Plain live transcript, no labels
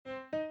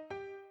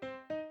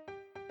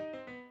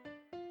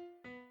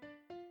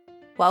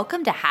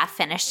Welcome to Half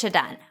Finished to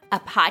Done, a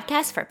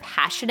podcast for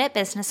passionate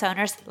business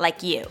owners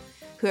like you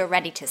who are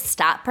ready to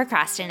stop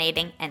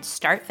procrastinating and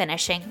start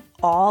finishing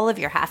all of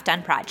your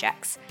half-done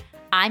projects.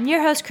 I'm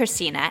your host,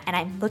 Christina, and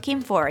I'm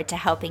looking forward to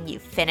helping you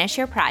finish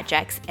your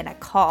projects in a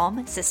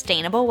calm,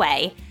 sustainable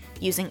way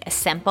using a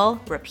simple,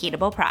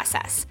 repeatable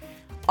process.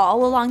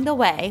 All along the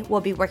way,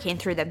 we'll be working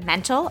through the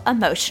mental,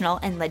 emotional,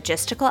 and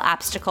logistical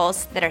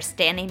obstacles that are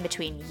standing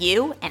between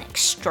you and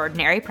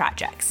extraordinary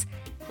projects.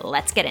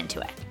 Let's get into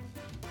it.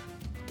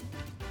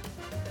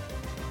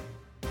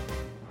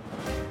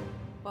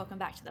 Welcome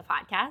back to the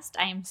podcast.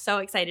 I am so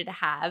excited to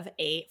have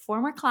a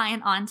former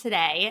client on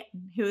today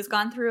who's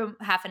gone through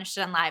Half Finished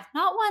Done Live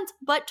not once,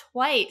 but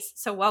twice.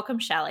 So welcome,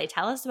 Shelly.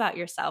 Tell us about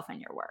yourself and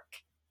your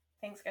work.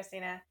 Thanks,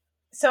 Christina.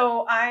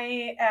 So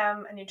I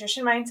am a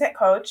nutrition mindset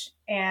coach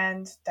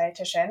and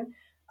dietitian.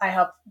 I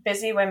help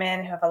busy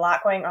women who have a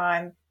lot going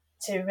on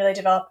to really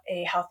develop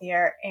a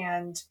healthier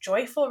and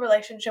joyful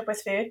relationship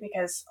with food,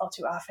 because all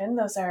too often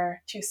those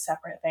are two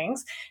separate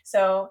things.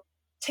 So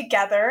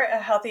together, a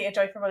healthy and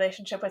joyful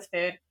relationship with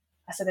food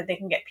so that they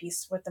can get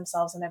peace with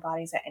themselves and their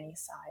bodies at any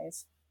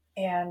size.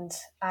 And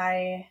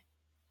I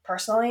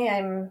personally,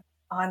 I'm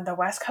on the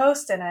West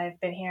Coast and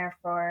I've been here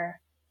for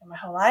my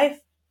whole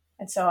life.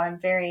 And so I'm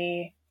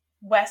very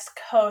West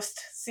Coast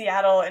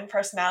Seattle in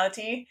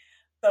personality.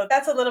 So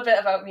that's a little bit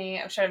about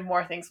me. I'm sure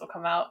more things will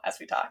come out as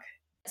we talk.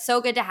 So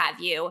good to have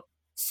you.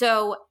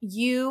 So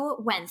you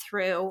went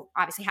through,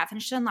 obviously, Half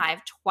Finished Done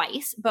Live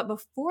twice, but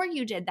before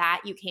you did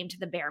that, you came to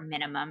the Bare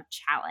Minimum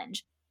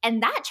Challenge.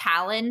 And that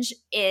challenge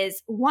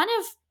is one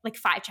of like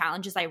 5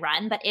 challenges I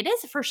run, but it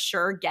is for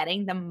sure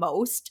getting the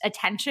most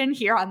attention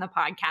here on the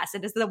podcast.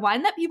 It is the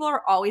one that people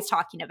are always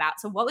talking about.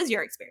 So what was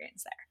your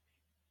experience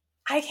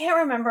there? I can't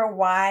remember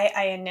why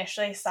I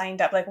initially signed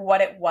up, like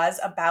what it was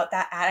about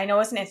that ad. I know it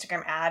was an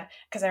Instagram ad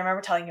because I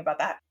remember telling you about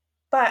that.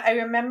 But I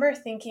remember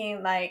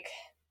thinking, like,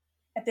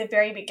 at the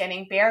very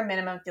beginning, bare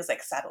minimum feels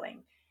like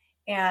settling.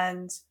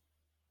 And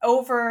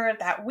over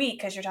that week,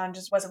 because your challenge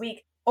just was a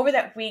week, over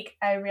that week,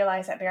 I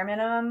realized that bare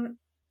minimum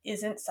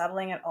isn't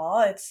settling at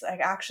all. It's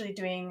like actually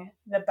doing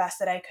the best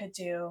that I could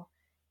do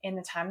in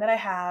the time that I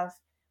have,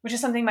 which is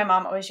something my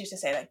mom always used to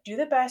say, like, do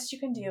the best you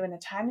can do in the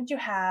time that you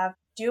have,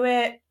 do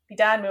it, be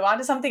done, move on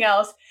to something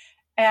else.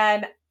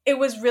 And it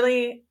was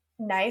really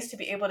nice to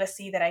be able to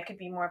see that I could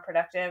be more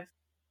productive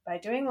by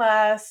doing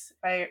less,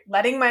 by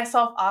letting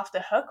myself off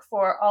the hook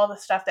for all the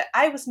stuff that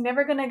I was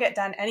never going to get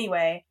done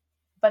anyway,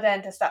 but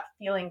then to stop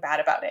feeling bad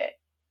about it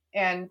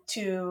and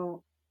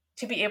to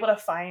be able to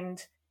find,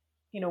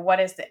 what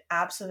is the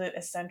absolute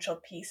essential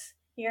piece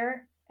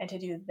here and to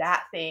do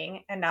that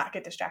thing and not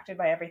get distracted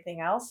by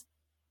everything else.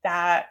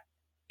 That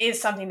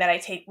is something that I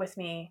take with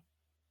me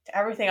to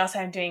everything else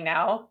I'm doing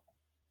now,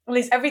 at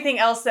least everything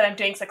else that I'm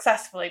doing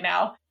successfully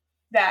now,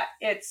 that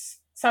it's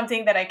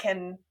something that I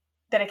can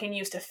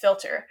use to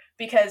filter,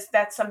 because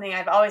that's something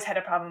I've always had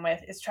a problem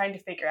with, is trying to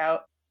figure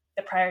out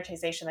the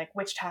prioritization, like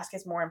which task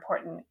is more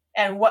important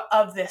and what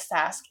of this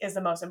task is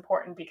the most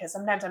important, because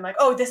sometimes I'm like,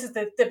 oh, this is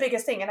the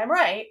biggest thing. And I'm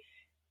right.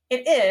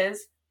 It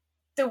is.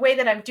 The way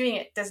that I'm doing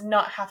it does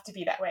not have to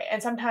be that way.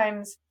 And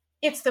sometimes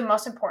it's the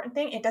most important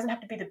thing. It doesn't have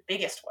to be the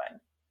biggest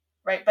one,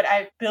 right? But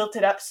I built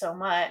it up so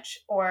much,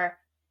 or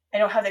I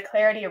don't have the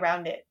clarity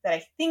around it, that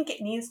I think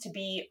it needs to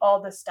be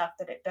all the stuff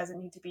that it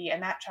doesn't need to be.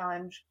 And that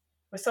challenge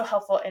was so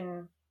helpful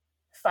in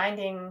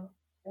finding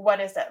what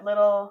is the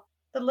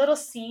little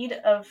seed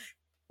of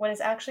what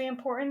is actually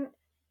important,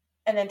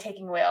 and then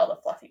taking away all the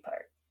fluffy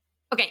part.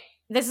 Okay,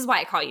 this is why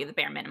I call you the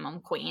bare minimum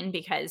queen,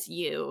 because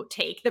you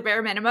take the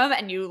bare minimum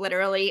and you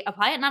literally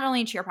apply it not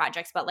only to your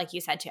projects, but like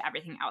you said, to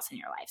everything else in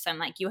your life. So I'm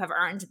like, you have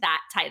earned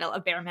that title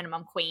of bare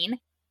minimum queen.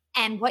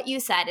 And what you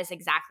said is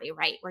exactly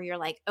right, where you're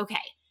like, okay,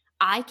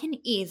 I can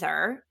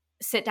either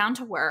sit down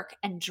to work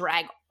and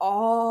drag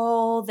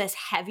all this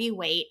heavy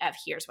weight of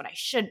here's what I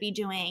should be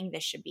doing.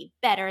 This should be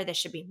better. This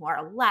should be more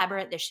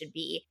elaborate. This should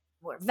be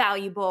more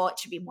valuable. It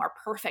should be more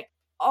perfect.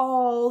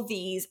 All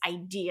these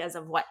ideas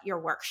of what your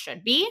work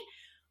should be.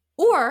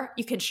 Or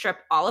you can strip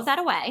all of that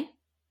away,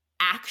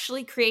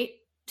 actually create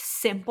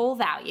simple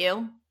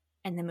value,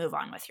 and then move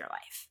on with your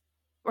life.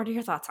 What are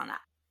your thoughts on that?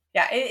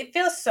 Yeah, it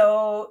feels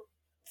so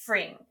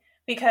freeing,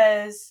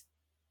 because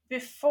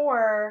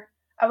before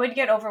I would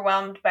get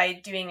overwhelmed by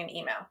doing an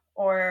email,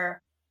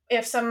 or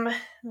if some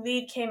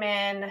lead came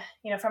in,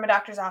 from a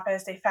doctor's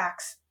office, they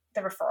fax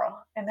the referral.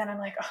 And then I'm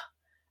like, oh,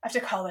 I have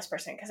to call this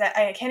person because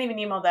I can't even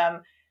email them. I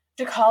have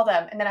to call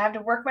them. And then I have to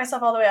work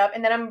myself all the way up.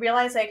 And then I'm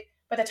realized, like,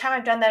 by the time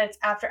I've done that, it's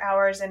after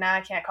hours and now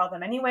I can't call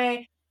them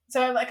anyway.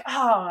 So I'm like,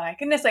 oh my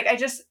goodness, like it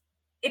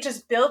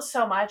just builds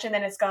so much. And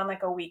then it's gone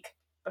like a week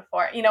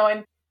before, and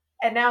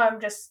now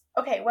I'm just,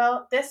 okay,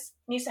 well, this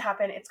needs to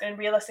happen. It's going to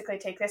realistically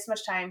take this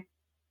much time,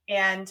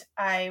 and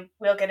I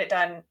will get it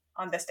done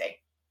on this day.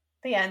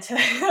 The end.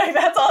 Like,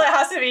 that's all it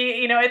has to be.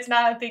 It's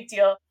not a big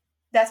deal.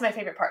 That's my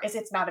favorite part, is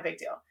it's not a big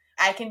deal.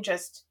 I can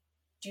just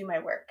do my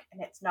work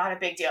and it's not a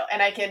big deal.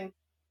 And I can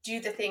do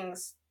the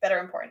things that are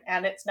important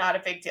and it's not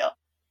a big deal.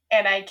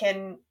 And I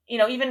can,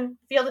 even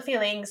feel the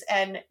feelings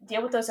and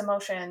deal with those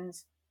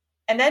emotions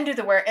and then do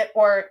the work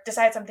or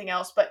decide something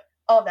else, but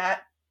all of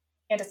that,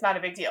 and it's not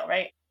a big deal,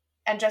 right?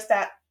 And just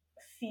that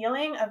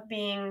feeling of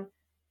being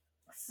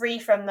free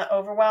from the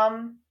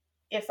overwhelm,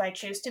 if I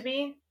choose to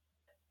be,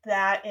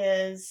 that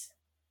is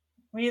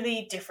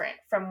really different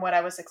from what I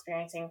was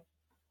experiencing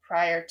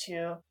prior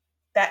to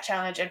that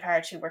challenge and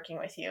prior to working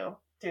with you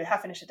through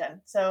Half Finished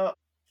Done. So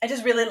I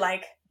just really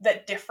like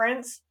that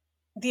difference.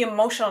 The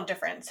emotional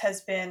difference has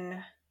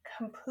been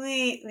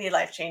completely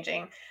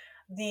life-changing.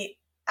 The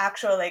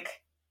actual like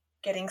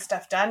getting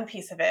stuff done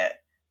piece of it,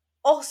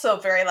 also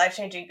very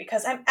life-changing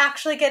because I'm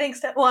actually getting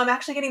I'm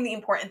actually getting the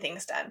important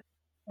things done,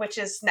 which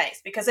is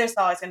nice because there's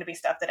always going to be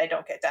stuff that I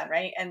don't get done,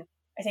 right? And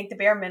I think the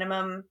bare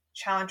minimum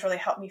challenge really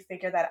helped me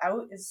figure that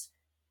out. Is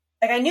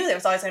like I knew there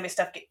was always going to be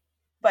stuff,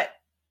 but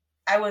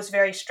I was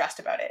very stressed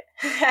about it.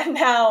 And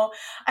now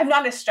I'm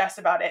not as stressed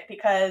about it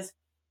because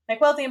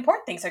like, well, the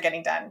important things are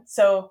getting done.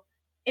 So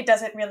it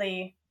doesn't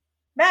really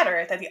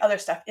matter that the other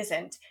stuff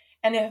isn't.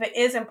 And if it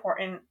is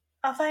important,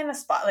 I'll find a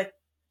spot. Like,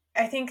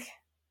 I think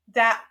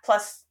that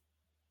plus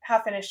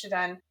Half Finished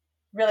Done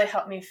really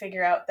helped me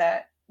figure out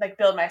that, like,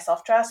 build my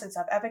self-trust and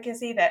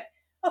self-efficacy that,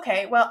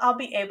 okay, well, I'll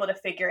be able to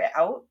figure it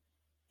out.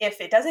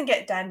 If it doesn't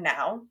get done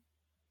now,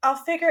 I'll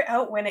figure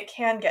out when it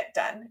can get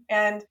done.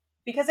 And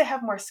because I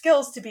have more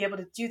skills to be able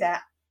to do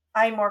that,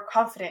 I'm more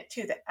confident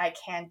too that I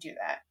can do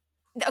that.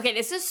 Okay,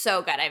 this is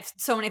so good. I have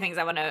so many things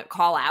I want to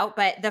call out,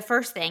 but the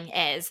first thing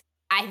is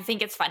I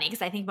think it's funny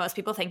because I think most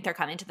people think they're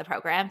coming to the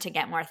program to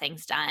get more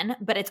things done,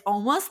 but it's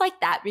almost like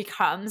that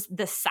becomes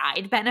the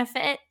side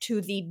benefit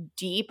to the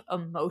deep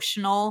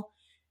emotional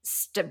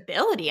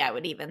stability, I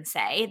would even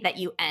say, that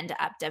you end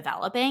up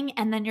developing.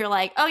 And then you're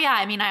like, oh yeah,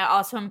 I mean, I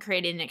also am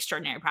creating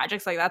extraordinary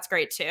projects. Like that's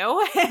great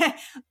too.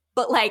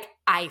 But like,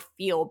 I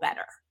feel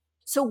better.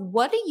 So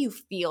what do you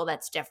feel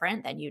that's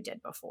different than you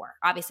did before?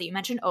 Obviously, you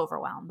mentioned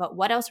overwhelm, but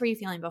what else were you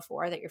feeling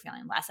before that you're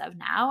feeling less of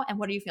now? And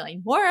what are you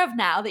feeling more of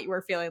now that you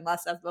were feeling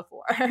less of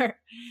before?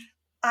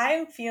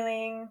 I'm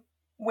feeling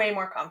way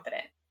more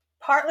confident,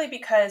 partly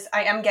because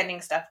I am getting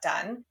stuff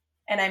done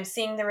and I'm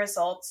seeing the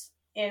results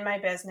in my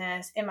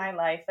business, in my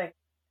life. Like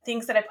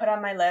things that I put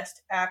on my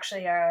list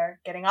actually are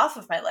getting off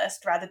of my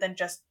list rather than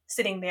just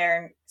sitting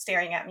there and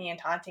staring at me and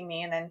taunting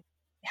me and then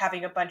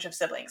having a bunch of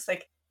siblings.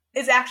 Like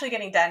is actually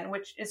getting done,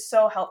 which is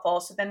so helpful.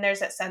 So then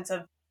there's that sense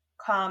of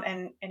calm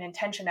and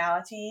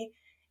intentionality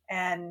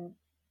and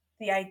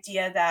the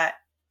idea that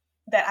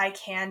I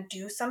can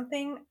do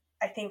something,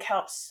 I think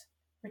helps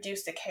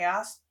reduce the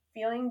chaos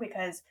feeling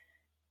because,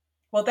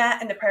 well,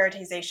 that and the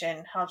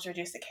prioritization helps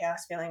reduce the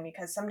chaos feeling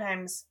because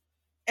sometimes,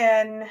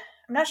 and I'm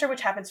not sure which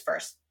happens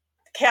first,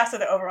 the chaos or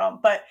the overwhelm,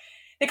 but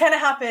they kind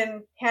of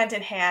happen hand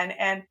in hand.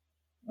 And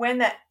when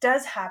that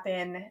does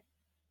happen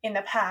in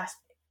the past,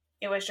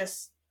 it was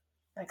just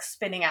like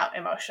spinning out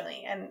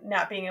emotionally and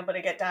not being able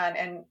to get done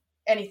and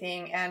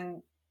anything.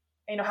 And,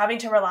 you know, having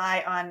to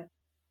rely on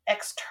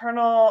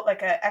external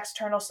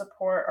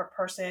support or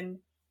person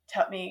to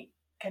help me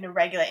kind of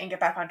regulate and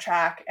get back on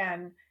track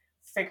and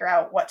figure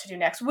out what to do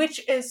next,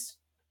 which is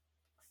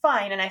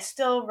fine. And I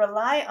still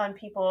rely on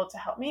people to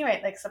help me,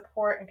 right? Like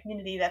support and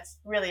community. That's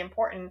really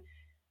important.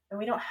 And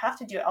we don't have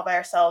to do it all by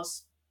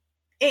ourselves.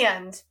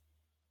 And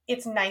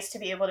it's nice to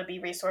be able to be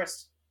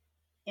resourced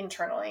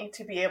internally,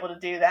 to be able to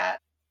do that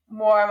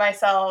more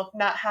myself,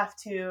 not have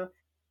to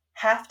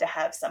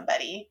have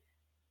somebody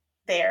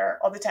there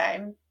all the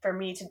time for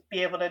me to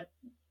be able to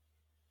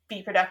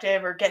be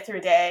productive or get through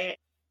a day.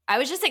 I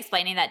was just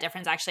explaining that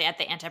difference actually at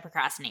the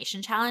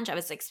anti-procrastination challenge. I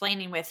was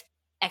explaining with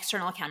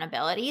external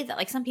accountability that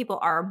like some people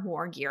are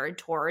more geared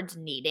towards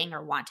needing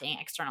or wanting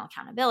external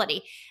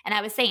accountability. And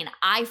I was saying,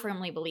 I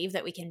firmly believe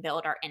that we can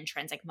build our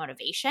intrinsic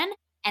motivation.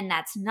 And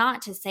that's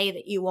not to say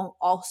that you won't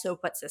also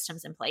put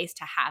systems in place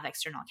to have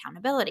external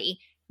accountability.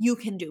 You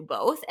can do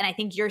both. And I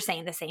think you're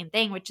saying the same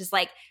thing, which is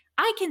like,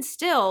 I can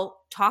still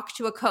talk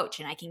to a coach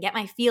and I can get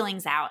my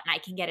feelings out and I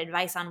can get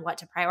advice on what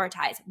to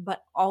prioritize,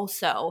 but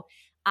also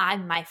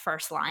I'm my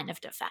first line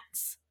of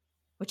defense,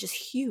 which is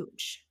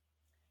huge.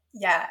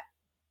 Yeah.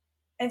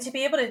 And to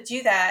be able to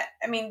do that,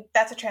 I mean,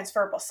 that's a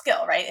transferable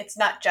skill, right? It's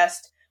not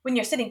just when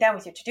you're sitting down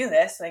with your to-do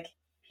list, like,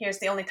 here's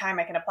the only time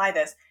I can apply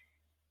this.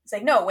 It's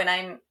like, no, when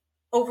I'm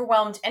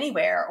overwhelmed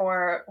anywhere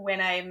or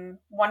when I'm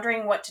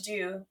wondering what to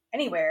do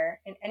anywhere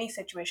in any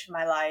situation in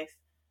my life,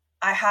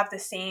 I have the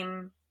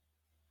same,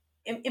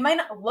 it might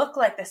not look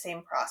like the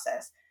same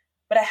process,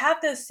 but I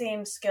have those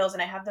same skills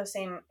and I have those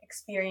same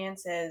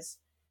experiences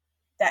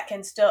that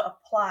can still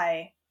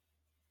apply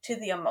to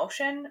the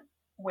emotion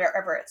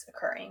wherever it's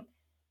occurring.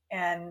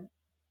 And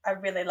I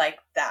really like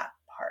that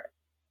part.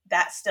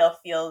 That still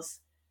feels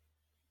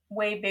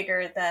way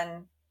bigger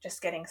than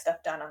just getting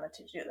stuff done on the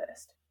to-do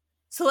list.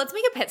 So let's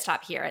make a pit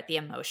stop here at the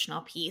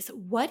emotional piece.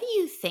 What do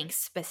you think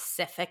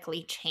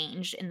specifically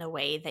changed in the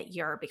way that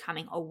you're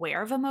becoming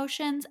aware of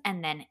emotions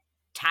and then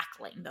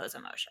tackling those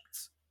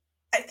emotions?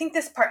 I think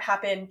this part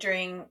happened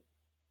during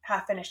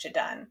Half Finished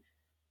Done.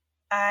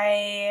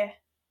 I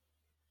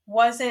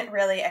wasn't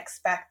really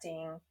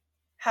expecting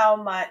how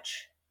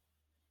much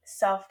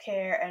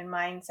self-care and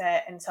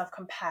mindset and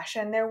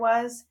self-compassion there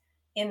was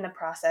in the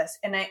process.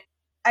 And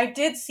I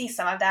did see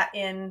some of that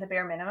in the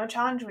bare minimum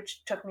challenge,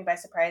 which took me by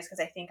surprise because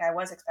I think I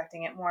was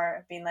expecting it more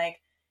of being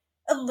like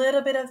a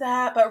little bit of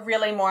that, but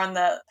really more on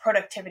the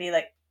productivity,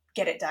 like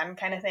get it done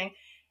kind of thing.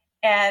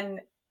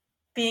 And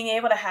being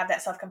able to have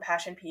that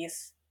self-compassion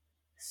piece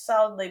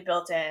solidly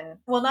built in,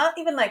 well, not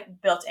even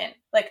like built in,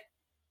 like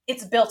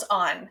it's built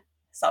on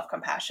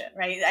self-compassion,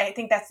 right? I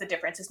think that's the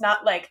difference. It's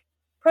not like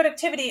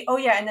productivity, oh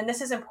yeah, and then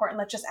this is important,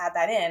 let's just add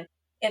that in.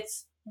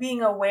 It's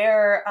being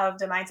aware of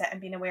the mindset and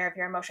being aware of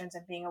your emotions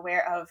and being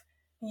aware of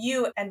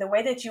you and the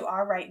way that you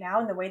are right now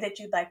and the way that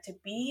you'd like to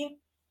be.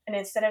 And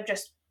instead of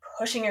just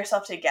pushing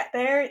yourself to get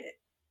there,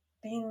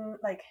 being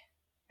like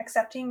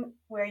accepting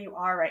where you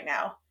are right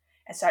now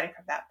and starting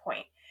from that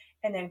point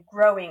and then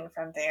growing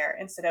from there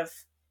instead of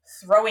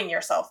throwing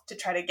yourself to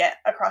try to get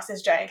across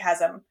this giant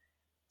chasm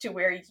to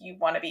where you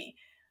want to be.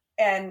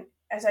 And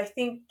as I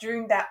think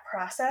during that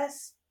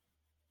process,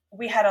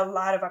 we had a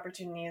lot of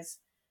opportunities.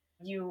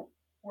 You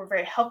were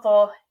very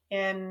helpful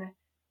in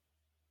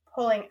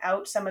pulling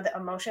out some of the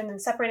emotions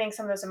and separating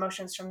some of those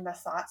emotions from the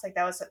thoughts. Like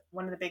that was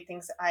one of the big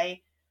things that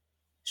I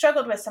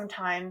struggled with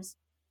sometimes.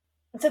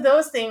 And so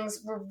those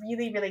things were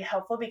really, really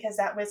helpful because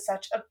that was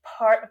such a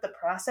part of the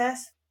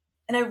process.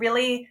 And I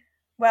really,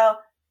 well,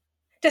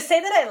 to say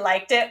that I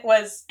liked it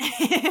was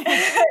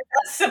a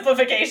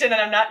simplification, and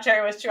I'm not sure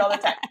it was true all the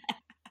time.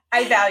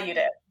 I valued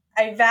it.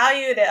 I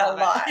valued it a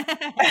lot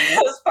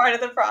as part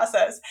of the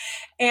process.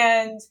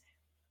 And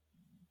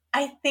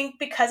I think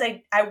because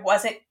I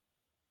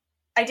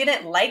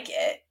didn't like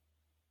it,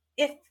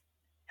 if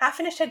Half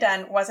Finished Had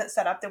Done wasn't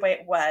set up the way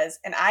it was,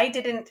 and I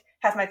didn't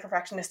have my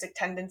perfectionistic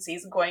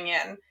tendencies going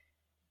in,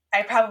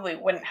 I probably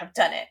wouldn't have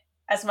done it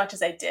as much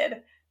as I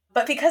did.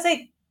 But because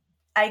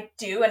I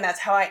do, and that's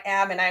how I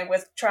am, and I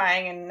was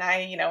trying, and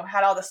I,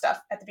 had all the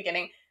stuff at the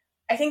beginning,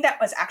 I think that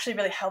was actually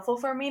really helpful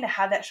for me to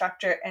have that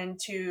structure and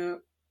to,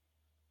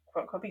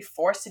 quote unquote, be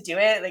forced to do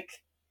it. Like,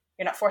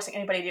 you're not forcing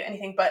anybody to do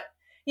anything, but,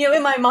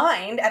 in my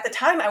mind at the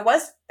time,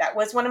 that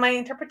was one of my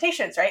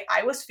interpretations, right?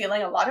 I was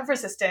feeling a lot of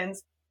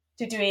resistance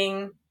to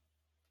doing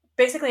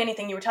basically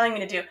anything you were telling me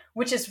to do,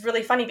 which is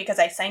really funny because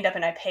I signed up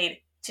and I paid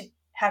to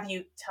have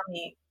you tell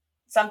me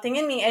something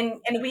in me. And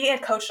we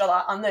had coached a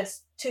lot on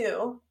this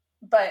too.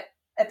 But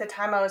at the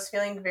time I was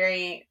feeling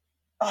very,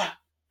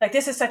 like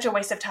this is such a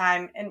waste of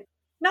time. And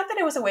not that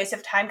it was a waste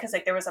of time because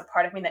like there was a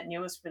part of me that knew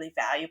it was really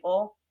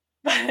valuable.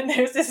 But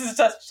this is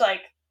just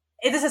like,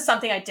 this is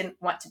something I didn't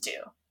want to do.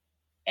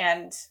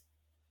 And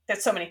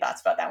there's so many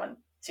thoughts about that one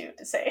too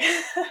to say.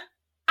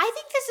 I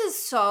think this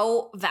is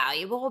so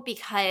valuable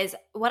because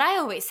what I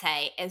always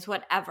say is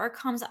whatever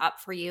comes up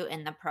for you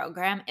in the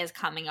program is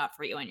coming up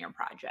for you in your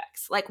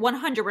projects, like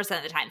 100%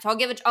 of the time. So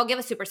I'll give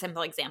a super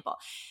simple example.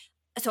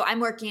 So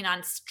I'm working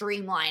on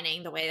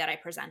streamlining the way that I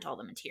present all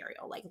the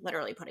material, like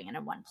literally putting it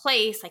in one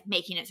place, like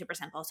making it super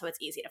simple so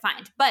it's easy to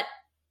find. But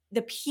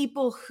the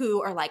people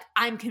who are like,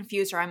 I'm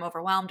confused or I'm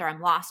overwhelmed or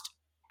I'm lost,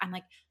 I'm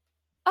like,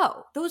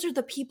 oh, those are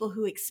the people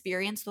who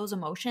experience those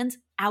emotions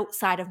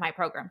outside of my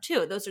program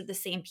too. Those are the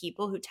same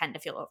people who tend to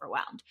feel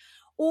overwhelmed.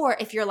 Or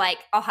if you're like,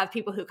 I'll have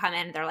people who come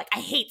in and they're like, I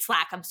hate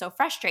Slack. I'm so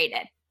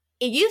frustrated.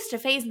 It used to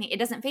faze me. It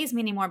doesn't faze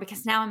me anymore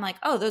because now I'm like,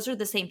 oh, those are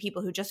the same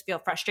people who just feel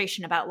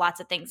frustration about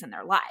lots of things in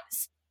their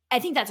lives. I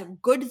think that's a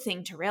good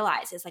thing to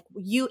realize is like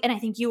you, and I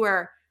think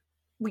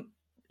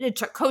it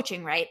took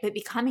coaching, right? But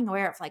becoming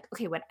aware of like,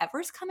 okay,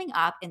 whatever's coming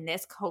up in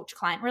this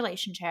coach-client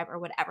relationship or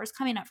whatever's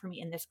coming up for me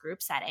in this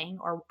group setting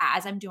or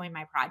as I'm doing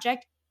my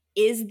project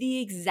is the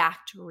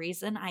exact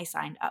reason I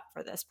signed up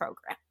for this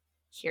program.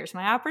 Here's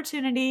my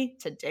opportunity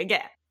to dig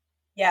in.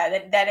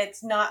 Yeah, that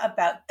it's not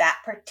about that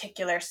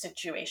particular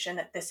situation,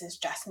 that this is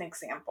just an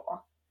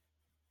example.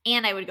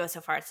 And I would go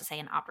so far as to say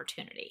an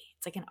opportunity.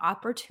 It's like an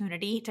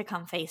opportunity to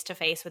come face to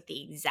face with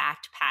the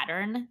exact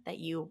pattern that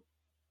you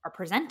are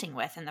presenting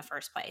with in the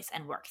first place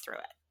and work through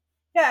it.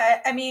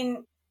 Yeah, I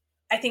mean,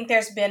 I think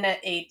there's been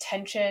a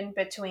tension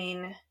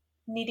between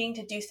needing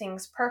to do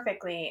things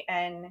perfectly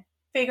and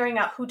figuring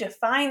out who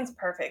defines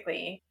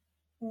perfectly,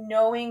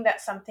 knowing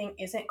that something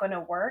isn't going to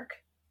work,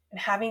 and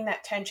having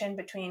that tension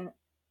between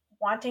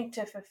wanting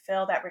to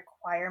fulfill that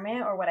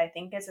requirement or what I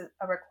think is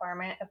a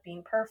requirement of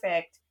being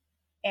perfect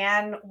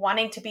and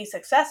wanting to be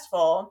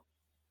successful,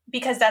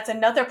 because that's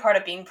another part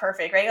of being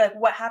perfect, right? Like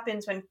what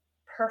happens when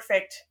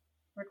perfect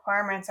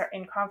requirements are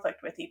in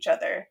conflict with each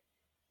other?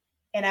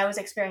 And I was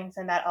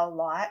experiencing that a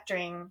lot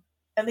during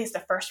at least the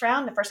first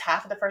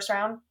half of the first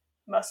round,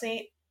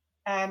 mostly.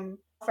 And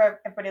for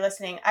everybody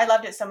listening, I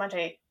loved it so much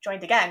I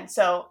joined again.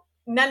 So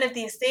none of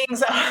these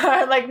things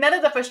are like, none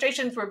of the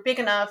frustrations were big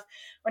enough,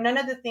 or none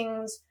of the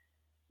things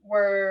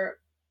were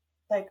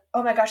like,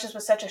 oh my gosh, this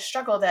was such a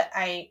struggle that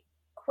I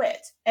quit.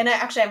 And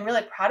I'm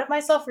really proud of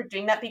myself for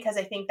doing that, because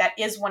I think that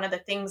is one of the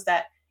things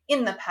that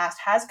in the past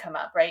has come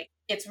up, right?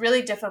 It's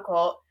really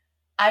difficult.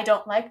 I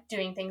don't like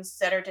doing things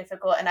that are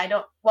difficult. And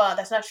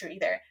that's not true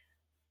either.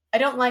 I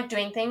don't like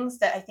doing things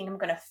that I think I'm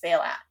going to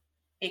fail at,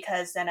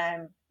 because then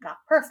I'm not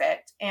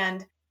perfect.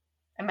 And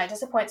I might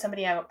disappoint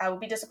somebody. I will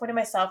be disappointed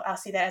myself. I'll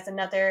see that as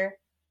another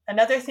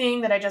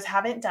thing that I just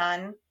haven't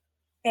done.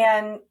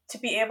 And to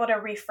be able to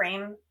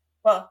reframe,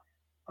 well,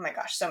 oh my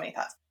gosh, so many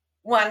thoughts.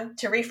 One,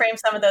 to reframe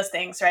some of those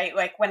things, right?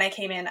 Like when I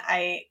came in,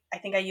 I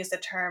think I used the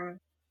term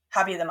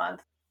hobby of the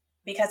month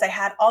because I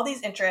had all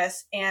these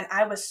interests and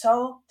I was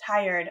so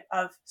tired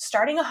of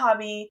starting a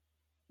hobby,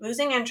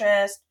 losing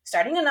interest,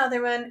 starting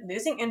another one,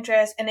 losing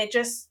interest. And it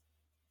just,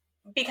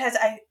 because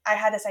I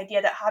had this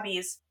idea that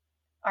hobbies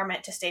are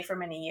meant to stay for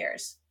many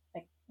years.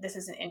 Like this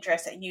is an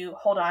interest that you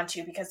hold on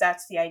to because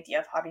that's the idea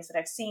of hobbies that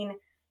I've seen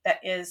that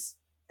is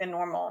the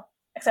normal,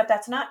 except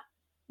that's not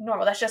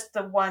normal. That's just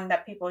the one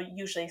that people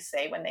usually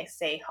say when they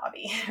say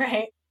hobby,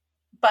 right?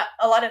 But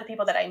a lot of the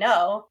people that I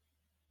know,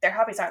 their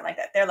hobbies aren't like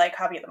that. They're like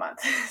hobby of the month.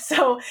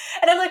 So,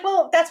 and I'm like,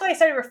 well, that's why I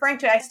started referring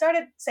to it. I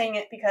started saying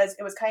it because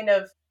it was kind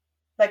of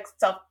like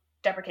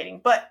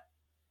self-deprecating. But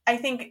I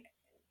think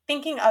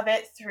thinking of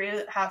it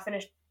through half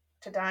finished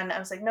to done, I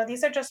was like, no,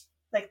 these are just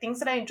like things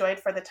that I enjoyed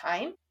for the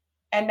time.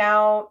 And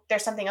now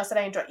there's something else that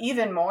I enjoy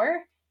even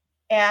more.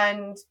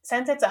 And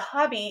since it's a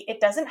hobby,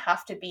 it doesn't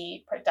have to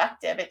be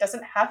productive. It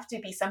doesn't have to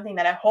be something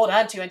that I hold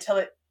on to until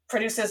it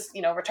produces,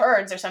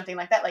 returns or something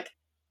like that. Like,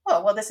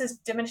 oh, well, this is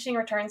diminishing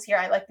returns here.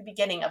 I like the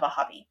beginning of a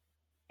hobby.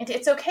 And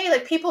it's okay.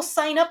 Like people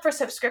sign up for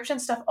subscription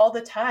stuff all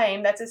the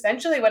time. That's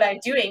essentially what I'm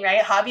doing,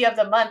 right? Hobby of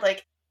the month.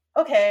 Like,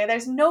 okay,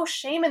 there's no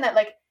shame in that.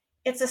 Like,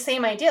 it's the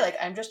same idea. Like,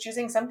 I'm just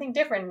choosing something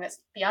different. And let's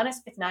be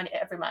honest, it's not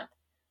every month.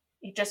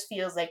 It just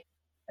feels like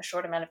a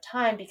short amount of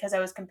time because I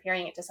was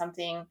comparing it to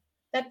something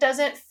that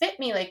doesn't fit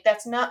me. Like,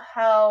 that's not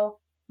how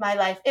my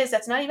life is.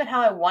 That's not even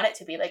how I want it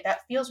to be. Like,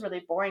 that feels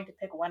really boring to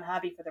pick one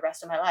hobby for the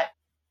rest of my life.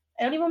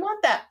 I don't even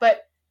want that.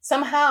 But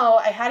somehow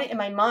I had it in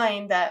my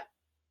mind that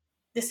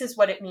this is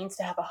what it means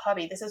to have a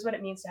hobby. This is what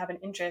it means to have an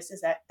interest,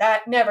 is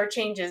that never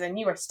changes and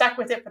you are stuck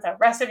with it for the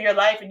rest of your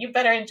life and you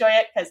better enjoy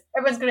it because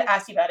everyone's going to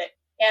ask you about it.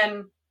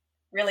 And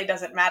really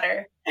doesn't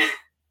matter.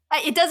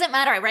 It doesn't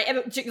matter,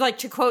 right? Like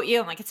to quote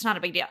you, I'm like, it's not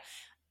a big deal.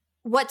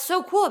 What's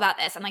so cool about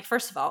this, I'm like,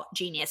 first of all,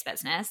 genius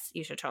business.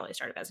 You should totally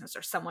start a business,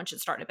 or someone should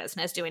start a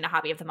business doing a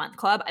hobby of the month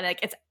club. I'm like,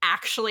 it's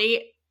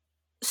actually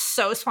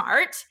so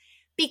smart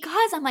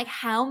because I'm like,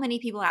 how many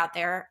people out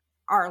there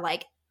are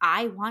like,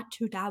 I want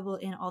to dabble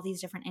in all these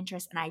different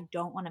interests and I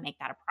don't want to make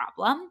that a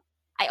problem.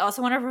 I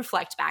also want to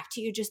reflect back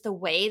to you just the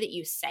way that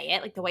you say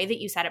it, like the way that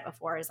you said it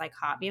before is like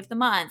hobby of the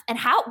month. And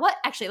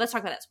actually, let's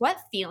talk about this. What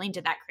feeling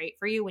did that create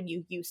for you when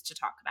you used to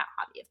talk about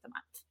hobby of the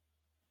month?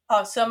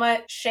 Oh, so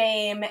much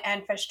shame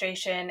and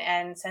frustration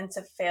and sense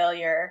of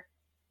failure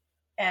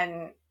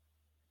and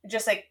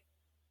just like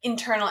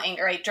internal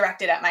anger, right?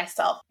 Directed at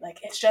myself. Like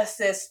it's just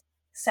this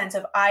sense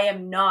of I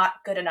am not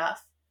good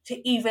enough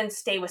to even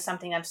stay with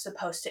something I'm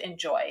supposed to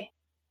enjoy.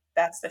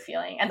 That's the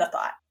feeling and the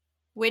thought.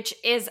 Which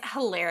is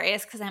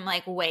hilarious because I'm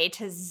like, way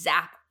to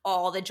zap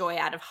all the joy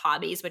out of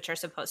hobbies, which are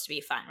supposed to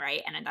be fun,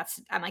 right? And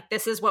I'm like,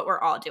 this is what we're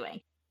all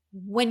doing.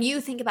 When you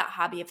think about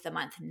hobby of the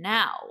month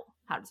now,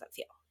 how does that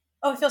feel?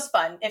 Oh, it feels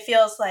fun. It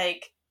feels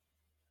like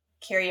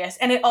curious.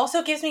 And it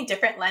also gives me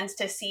different lens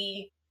to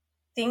see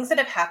things that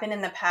have happened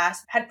in the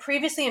past, had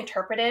previously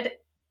interpreted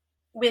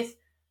with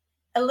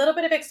a little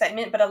bit of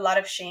excitement, but a lot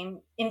of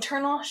shame,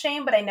 internal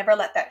shame, but I never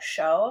let that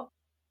show.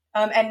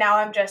 And now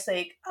I'm just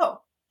like,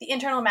 oh, the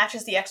internal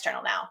matches the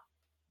external now.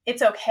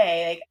 It's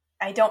okay. Like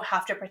I don't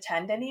have to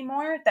pretend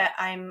anymore that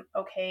I'm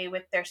okay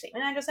with their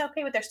statement. I'm just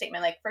okay with their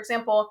statement. Like, for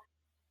example,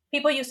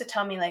 people used to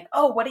tell me like,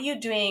 oh, what are you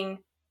doing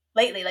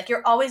lately? Like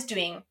you're always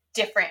doing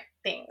different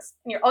things.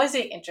 And you're always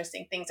doing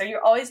interesting things, or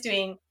you're always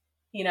doing,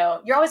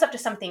 you're always up to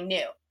something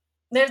new.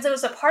 There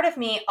was a part of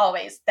me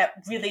always that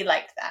really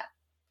liked that.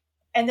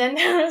 And then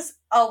there was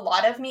a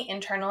lot of me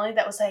internally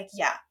that was like,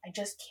 yeah, I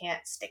just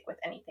can't stick with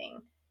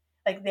anything.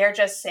 Like they're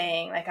just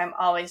saying like, I'm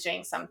always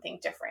doing something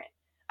different.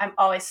 I'm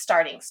always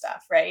starting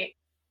stuff, right?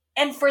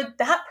 And for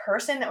that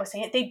person that was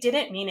saying it, they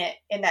didn't mean it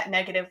in that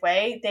negative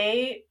way.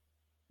 They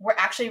were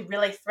actually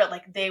really thrilled.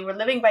 Like they were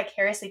living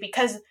vicariously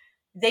because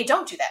they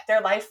don't do that.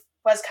 Their life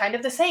was kind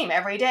of the same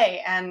every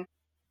day. And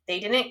they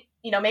didn't,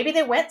 maybe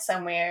they went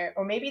somewhere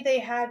or maybe they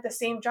had the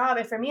same job.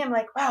 And for me, I'm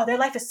like, wow, their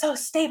life is so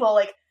stable.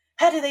 Like,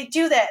 how do they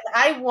do that?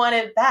 I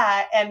wanted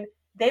that. And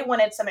they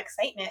wanted some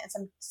excitement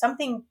and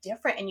something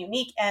different and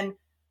unique. And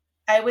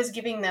I was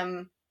giving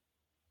them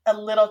a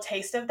little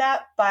taste of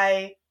that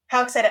by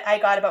how excited I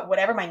got about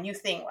whatever my new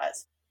thing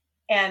was.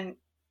 And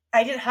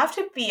I didn't have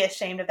to be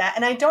ashamed of that.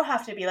 And I don't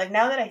have to be. Like,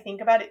 now that I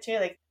think about it too,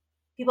 like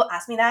people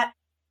ask me that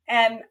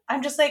and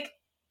I'm just like,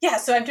 yeah,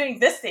 so I'm doing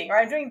this thing or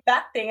I'm doing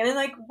that thing. And then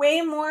like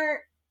way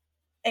more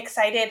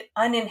excited,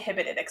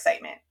 uninhibited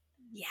excitement.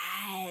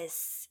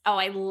 Yes. Oh,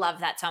 I love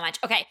that so much.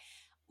 Okay.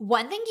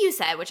 One thing you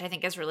said, which I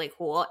think is really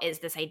cool, is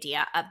this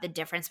idea of the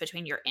difference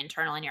between your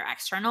internal and your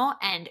external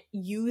and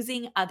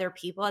using other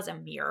people as a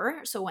mirror.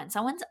 So when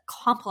someone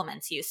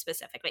compliments you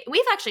specifically,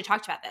 we've actually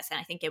talked about this, and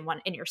I think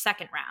in your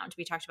second round,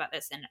 we talked about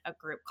this in a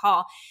group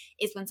call,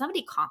 is when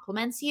somebody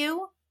compliments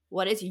you,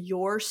 what is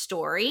your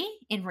story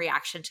in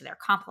reaction to their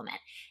compliment?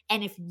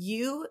 And if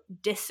you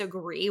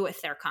disagree with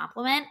their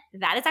compliment,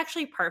 that is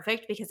actually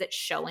perfect because it's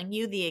showing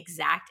you the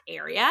exact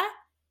area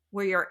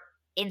where your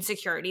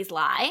insecurities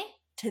lie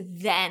to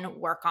then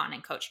work on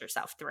and coach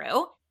yourself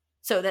through.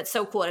 So that's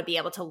so cool to be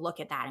able to look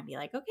at that and be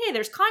like, okay,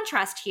 there's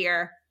contrast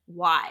here.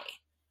 Why?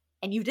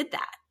 And you did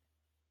that.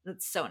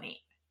 That's so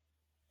neat.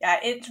 Yeah,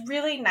 it's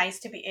really nice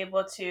to be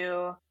able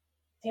to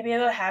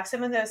have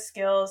some of those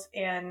skills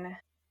in.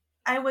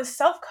 I was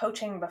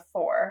self-coaching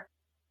before.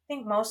 I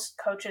think most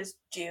coaches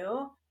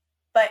do,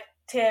 but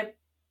to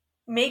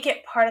make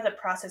it part of the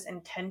process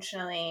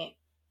intentionally,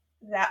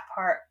 that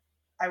part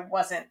I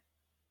wasn't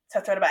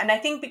so thrilled about. And I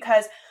think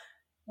because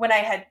when I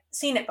had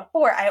seen it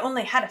before, I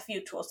only had a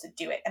few tools to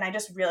do it. And I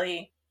just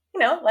really,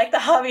 like the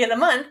hobby of the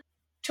month,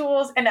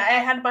 tools. And I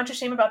had a bunch of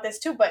shame about this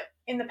too. But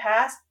in the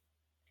past,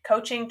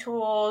 coaching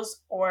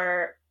tools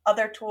or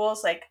other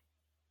tools, like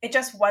it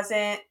just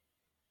wasn't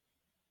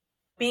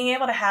being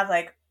able to have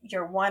like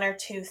your one or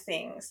two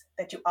things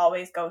that you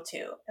always go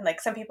to. And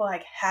like some people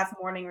like have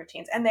morning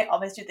routines and they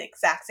always do the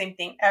exact same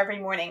thing every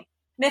morning.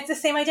 And it's the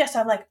same idea. So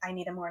I'm like, I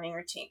need a morning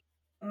routine.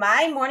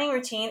 My morning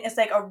routine is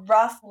like a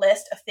rough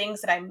list of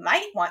things that I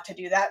might want to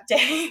do that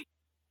day.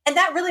 And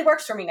that really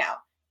works for me now.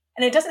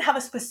 And it doesn't have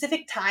a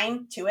specific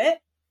time to it.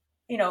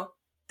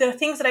 The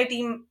things that I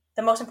deem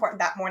the most important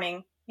that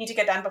morning need to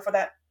get done before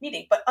that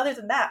meeting. But other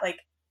than that, like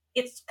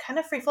it's kind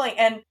of free flowing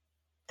and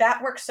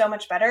that works so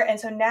much better. And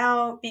so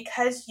now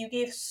because you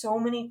gave so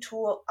many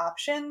tool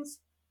options,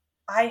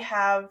 I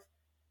have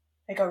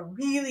like a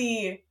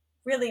really,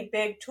 really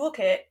big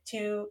toolkit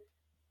to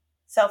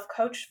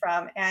self-coach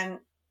from. And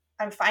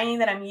I'm finding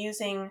that I'm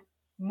using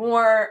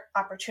more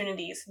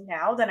opportunities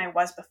now than I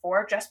was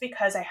before, just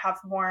because I have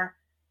more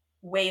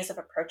ways of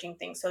approaching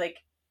things. So like,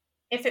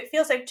 if it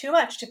feels like too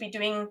much to be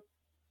doing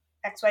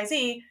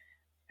XYZ,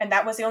 and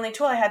that was the only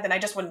tool I had, then I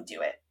just wouldn't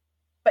do it.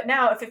 But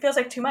now if it feels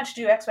like too much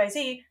to do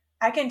XYZ,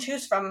 I can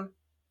choose from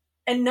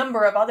a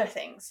number of other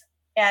things.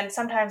 And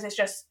sometimes it's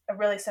just a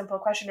really simple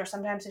question, or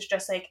sometimes it's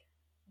just like,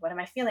 what am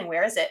I feeling?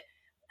 Where is it?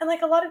 And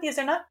like a lot of these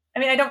are not,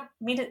 I don't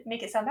mean to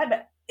make it sound bad,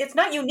 but it's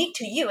not unique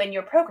to you and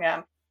your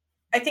program.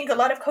 I think a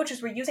lot of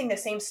coaches were using the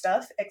same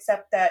stuff,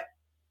 except that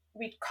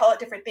we call it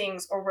different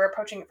things or we're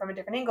approaching it from a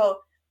different angle.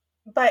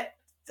 But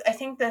I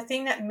think the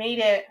thing that made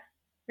it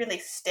really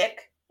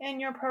stick in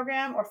your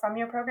program or from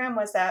your program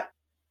was that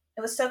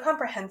it was so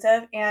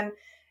comprehensive and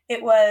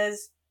it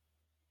was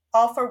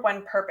all for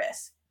one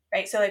purpose,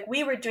 right? So like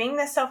we were doing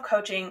this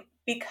self-coaching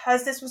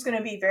because this was going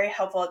to be very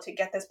helpful to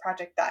get this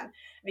project done.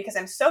 Because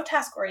I'm so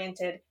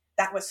task-oriented,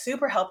 that was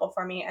super helpful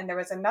for me. And there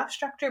was enough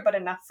structure, but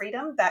enough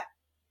freedom that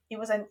it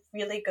was a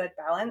really good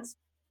balance.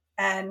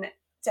 And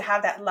to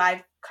have that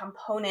live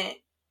component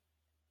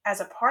as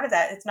a part of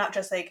that, it's not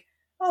just like,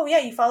 oh yeah,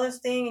 you follow this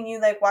thing and you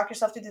like walk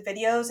yourself through the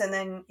videos and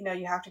then,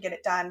 you have to get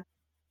it done.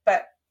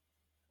 But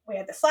we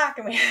had the Slack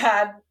and we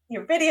had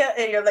your video,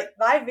 your like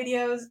live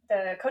videos,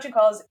 the coaching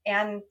calls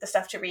and the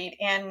stuff to read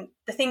and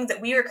the things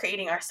that we were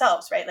creating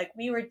ourselves, right? Like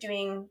we were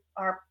doing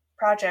our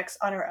projects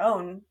on our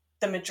own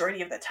the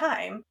majority of the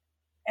time.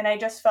 And I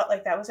just felt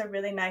like that was a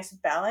really nice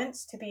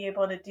balance to be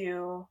able to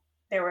do.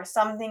 There were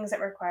some things that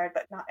required,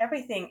 but not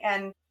everything.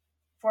 And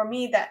for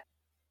me, that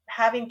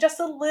having just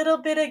a little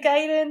bit of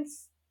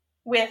guidance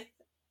with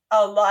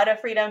a lot of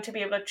freedom to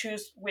be able to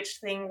choose which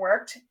thing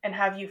worked and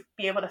have you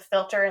be able to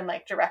filter and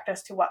like direct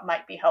us to what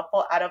might be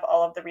helpful out of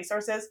all of the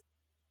resources.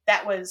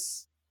 That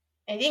was,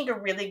 I think, a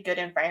really good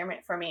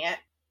environment for me.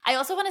 I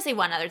also want to say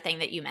one other thing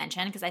that you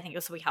mentioned, because I think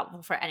this will be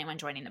helpful for anyone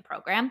joining the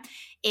program,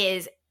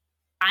 is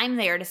I'm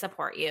there to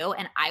support you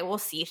and I will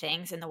see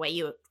things in the way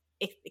you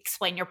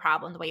explain your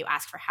problem, the way you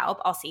ask for help.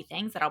 I'll see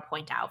things that I'll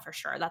point out for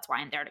sure. That's why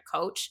I'm there to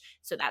coach.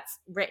 So that's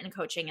written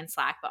coaching in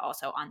Slack, but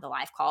also on the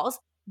live calls.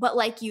 But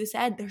like you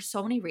said, there's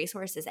so many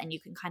resources and you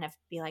can kind of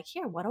be like,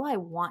 here, what do I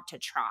want to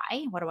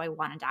try? What do I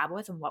want to dabble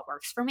with and what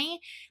works for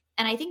me?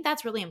 And I think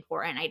that's really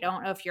important. I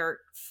don't know if you're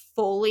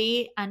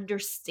fully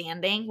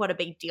understanding what a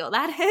big deal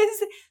that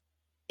is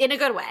in a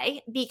good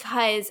way,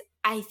 because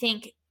I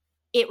think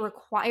it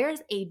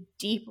requires a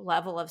deep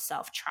level of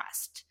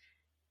self-trust.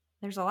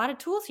 There's a lot of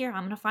tools here.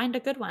 I'm going to find a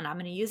good one. I'm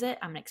going to use it.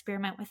 I'm going to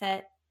experiment with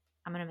it.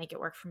 I'm going to make it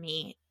work for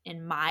me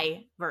in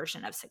my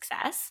version of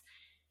success.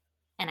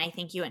 And I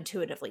think you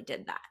intuitively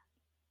did that.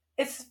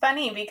 It's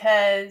funny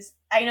because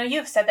I know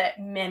you've said that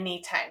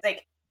many times.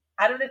 Like,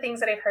 out of the things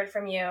that I've heard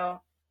from you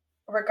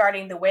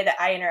regarding the way that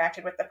I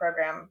interacted with the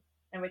program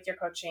and with your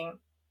coaching,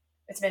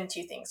 it's been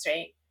two things,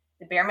 right?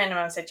 The bare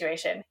minimum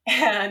situation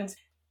and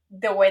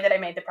the way that I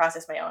made the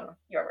process my own,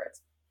 your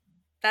words.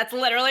 That's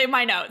literally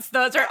my notes.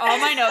 Those are all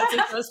my notes.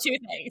 It's those two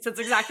things. That's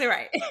exactly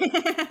right.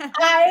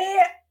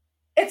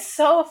 It's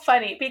so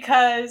funny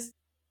because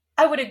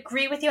I would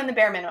agree with you on the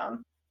bare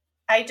minimum.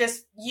 I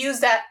just use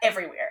that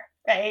everywhere,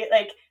 right?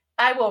 Like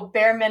I will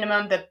bare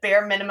minimum the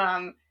bare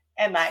minimum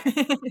and like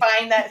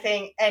find that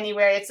thing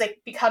anywhere. It's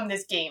like become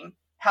this game.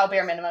 How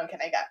bare minimum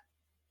can I get?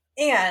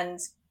 And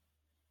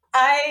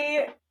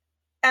I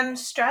am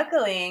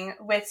struggling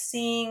with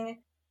seeing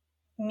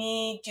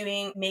me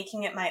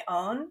making it my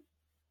own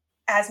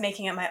as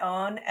making it my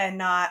own and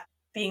not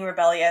being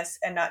rebellious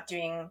and not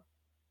doing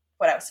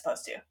what I was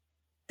supposed to.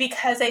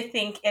 Because I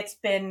think it's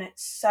been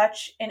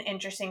such an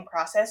interesting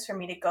process for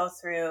me to go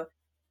through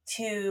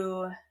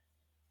to,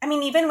 I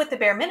mean, even with the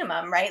bare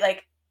minimum, right?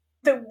 Like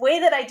the way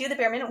that I do the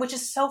bare minimum, which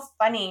is so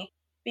funny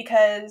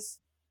because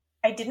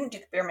I didn't do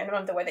the bare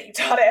minimum the way that you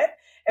taught it.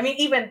 I mean,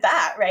 even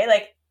that, right?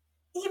 Like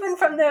even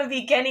from the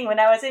beginning when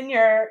I was in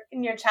your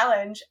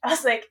challenge, I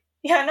was like,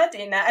 yeah, I'm not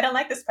doing that. I don't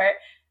like this part.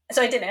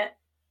 So I didn't.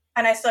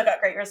 And I still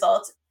got great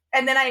results.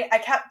 And then I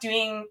kept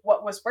doing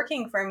what was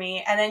working for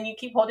me. And then you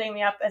keep holding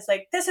me up as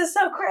like, this is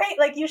so great.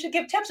 Like you should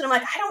give tips. And I'm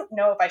like, I don't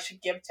know if I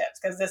should give tips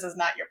because this is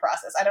not your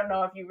process. I don't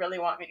know if you really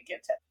want me to give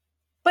tips.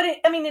 But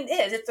it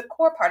is. It's a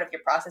core part of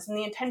your process and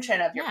the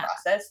intention of your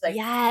process. Like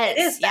yes,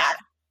 it is that.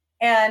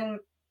 And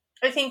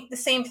I think the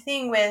same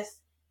thing with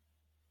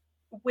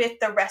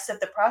the rest of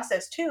the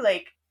process too.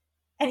 Like,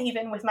 and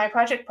even with my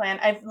project plan,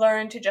 I've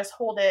learned to just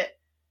hold it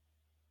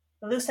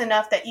loose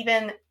enough that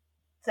even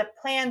the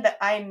plan that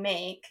I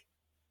make,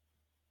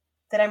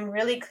 that I'm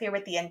really clear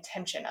with the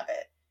intention of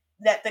it,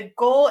 that the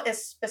goal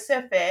is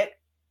specific,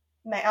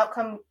 my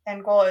outcome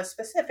and goal is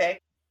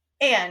specific,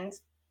 and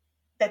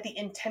that the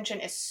intention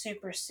is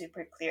super,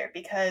 super clear.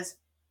 Because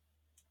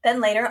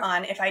then later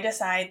on, if I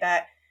decide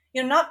that,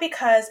 not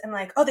because I'm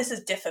like, oh, this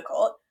is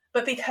difficult,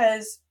 but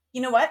because,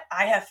 you know what,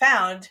 I have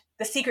found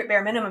the secret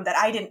bare minimum that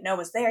I didn't know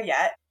was there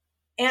yet.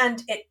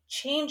 And it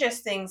changes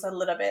things a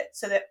little bit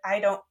so that I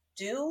don't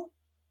do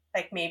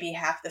like maybe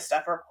half the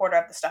stuff or a quarter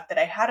of the stuff that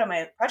I had on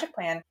my project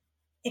plan.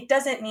 It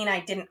doesn't mean I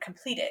didn't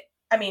complete it.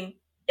 I mean,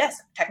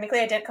 yes, technically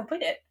I didn't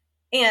complete it.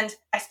 And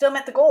I still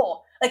met the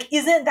goal. Like,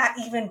 isn't that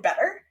even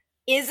better?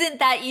 Isn't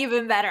that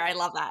even better? I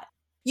love that.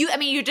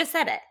 You just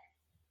said it.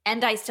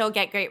 And I still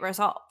get great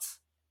results.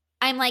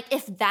 I'm like,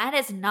 if that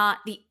is not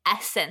the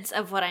essence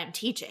of what I'm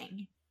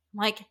teaching,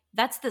 like,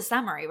 that's the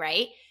summary,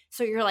 right?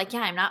 So you're like,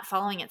 yeah, I'm not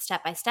following it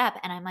step by step.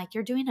 And I'm like,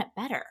 you're doing it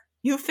better.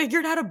 You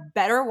figured out a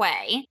better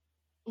way.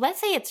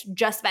 Let's say it's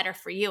just better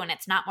for you and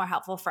it's not more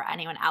helpful for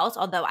anyone else,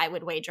 although I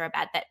would wager a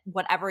bet that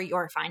whatever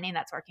you're finding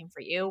that's working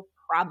for you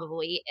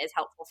probably is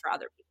helpful for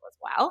other people as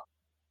well.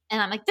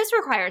 And I'm like, this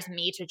requires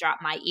me to drop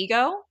my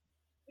ego,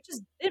 which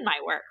has been my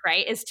work,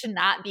 right? Is to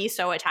not be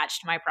so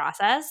attached to my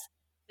process,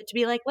 but to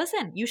be like,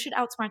 listen, you should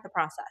outsmart the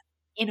process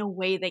in a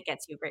way that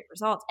gets you great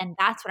results. And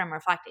that's what I'm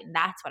reflecting.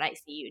 That's what I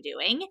see you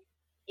doing,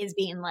 is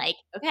being like,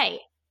 okay,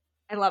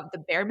 I love the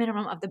bare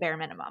minimum of the bare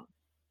minimum,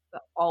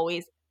 but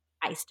always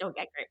I still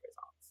get great results.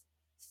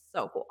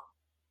 So cool.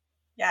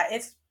 Yeah,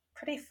 it's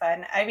pretty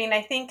fun. I mean,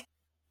 I think,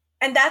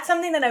 and that's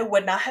something that I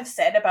would not have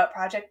said about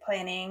project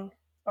planning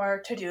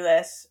or to-do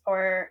lists,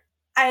 or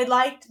I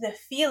liked the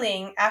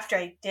feeling after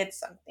I did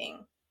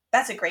something.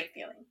 That's a great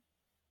feeling.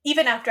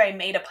 Even after I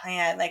made a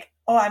plan, like,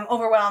 oh, I'm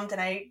overwhelmed and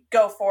I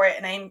go for it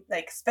and I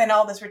like spend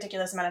all this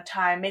ridiculous amount of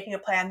time making a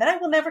plan that I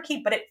will never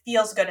keep, but it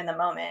feels good in the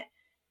moment.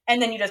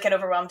 And then you just get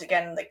overwhelmed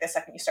again, like the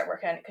second you start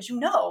working on it, because you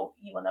know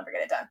you will never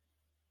get it done.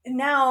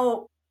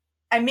 Now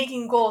I'm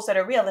making goals that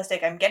are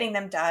realistic. I'm getting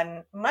them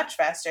done much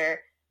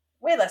faster,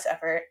 way less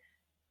effort.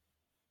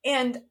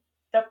 And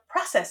the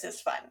process is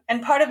fun.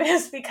 And part of it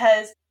is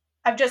because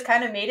I've just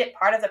kind of made it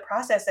part of the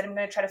process that I'm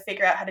going to try to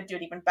figure out how to do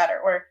it even better,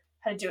 or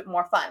how to do it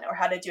more fun, or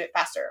how to do it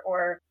faster,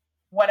 or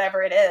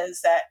whatever it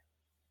is that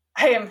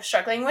I am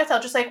struggling with.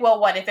 I'll just like, well,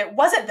 what if it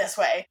wasn't this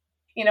way?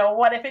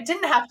 What if it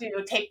didn't have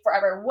to take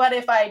forever? What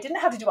if I didn't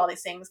have to do all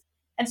these things?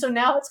 And so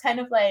now it's kind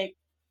of like,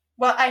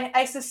 well,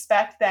 I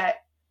suspect that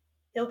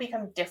it'll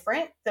become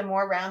different the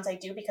more rounds I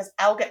do, because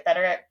I'll get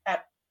better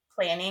at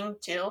planning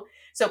too.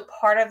 So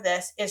part of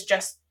this is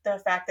just the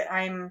fact that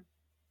I'm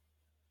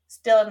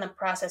still in the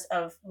process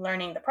of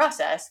learning the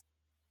process.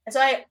 And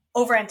so I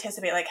over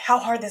anticipate like how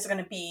hard this is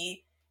going to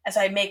be as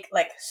I make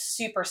like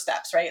super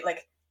steps, right?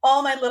 Like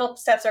all my little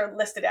steps are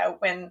listed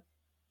out when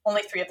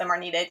only 3 of them are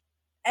needed.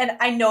 And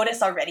I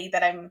notice already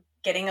that I'm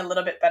getting a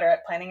little bit better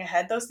at planning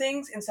ahead those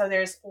things. And so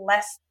there's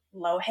less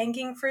low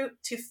hanging fruit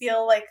to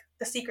feel like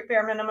the secret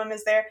bare minimum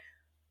is there.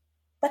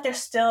 But there's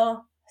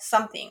still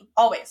something,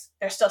 always.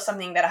 There's still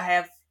something that I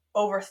have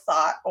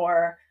overthought,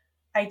 or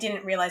I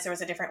didn't realize there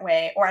was a different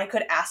way, or I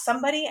could ask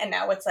somebody and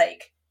now it's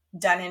like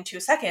done in 2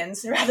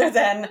 seconds rather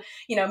than,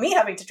 me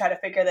having to try to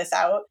figure this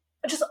out.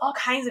 But just all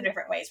kinds of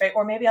different ways, right?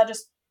 Or maybe I'll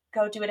just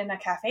go do it in a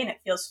cafe and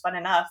it feels fun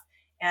enough.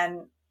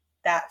 And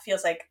that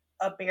feels like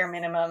a bare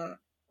minimum,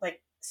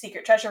 like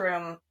secret treasure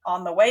room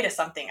on the way to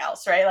something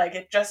else, right? Like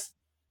it just,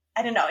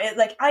 I don't know. It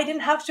like, I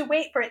didn't have to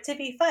wait for it to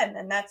be fun.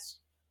 And that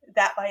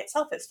by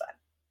itself is fun.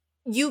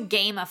 You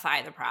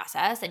gamify the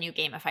process and you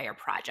gamify your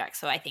project.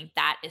 So I think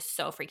that is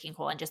so freaking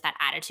cool. And just that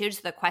attitude.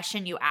 So the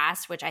question you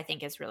asked, which I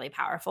think is really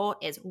powerful,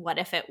 is what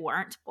if it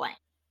weren't blank?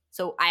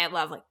 So I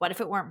love like, what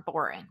if it weren't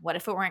boring? What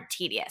if it weren't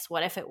tedious?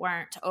 What if it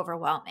weren't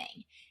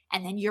overwhelming?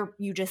 And then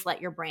you just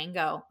let your brain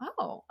go,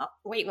 oh,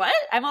 wait, what?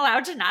 I'm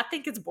allowed to not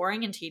think it's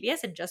boring and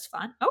tedious and just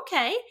fun?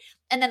 Okay.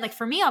 And then like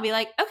for me, I'll be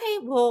like, okay,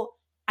 well,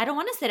 I don't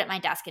want to sit at my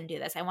desk and do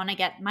this. I want to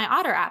get my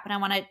Otter app and I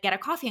want to get a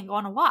coffee and go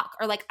on a walk.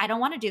 Or like, I don't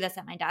want to do this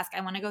at my desk.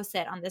 I want to go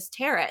sit on this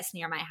terrace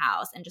near my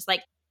house and just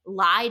like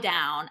lie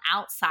down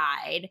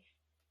outside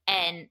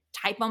and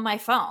type on my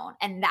phone.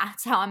 And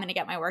that's how I'm going to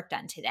get my work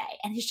done today.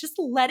 And it's just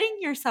letting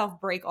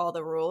yourself break all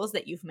the rules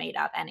that you've made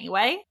up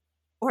anyway.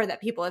 or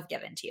that people have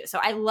given to you. So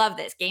I love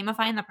this,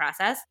 gamifying the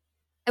process.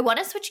 I want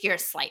to switch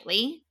gears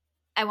slightly.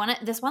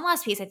 This one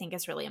last piece I think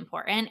is really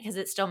important because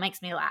it still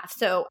makes me laugh.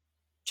 So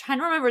trying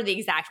to remember the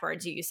exact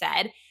words you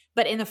said,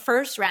 but in the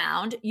first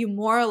round, you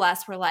more or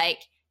less were like,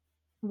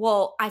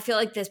 well, I feel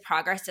like this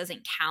progress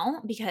doesn't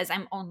count because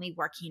I'm only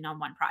working on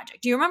one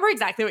project. Do you remember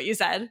exactly what you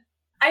said?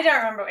 I don't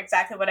remember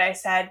exactly what I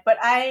said, but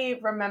I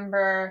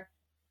remember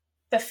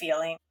the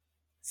feeling.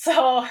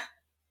 So,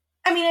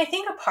 I mean, I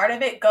think a part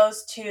of it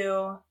goes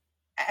to,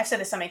 I've said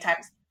this so many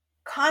times,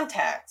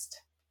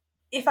 context.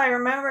 If I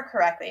remember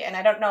correctly, and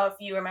I don't know if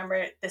you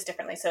remember this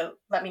differently, so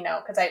let me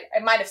know, because I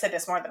might have said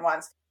this more than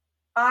once.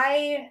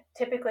 I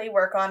typically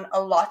work on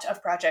a lot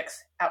of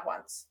projects at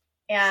once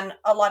and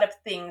a lot of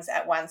things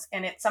at once.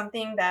 And it's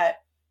something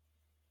that,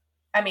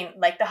 I mean,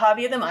 like the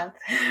hobby of the month,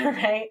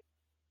 right?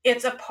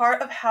 It's a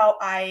part of how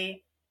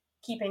I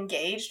keep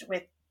engaged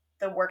with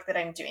the work that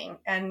I'm doing.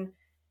 And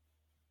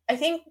I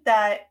think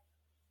that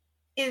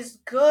is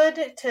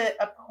good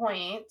to a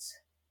point.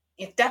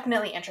 It's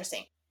definitely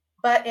interesting,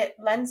 but it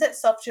lends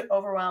itself to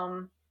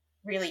overwhelm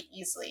really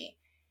easily.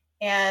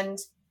 And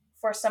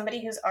for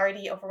somebody who's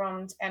already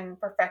overwhelmed and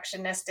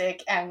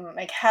perfectionistic and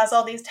like has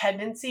all these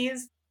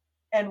tendencies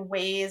and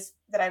ways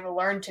that I've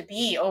learned to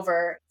be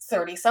over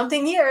 30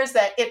 something years,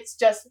 that it's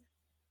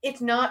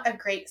not a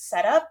great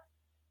setup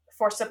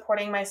for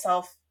supporting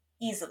myself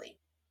easily.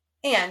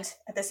 And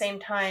at the same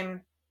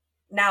time,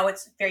 now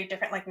it's very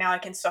different. Like now I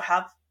can still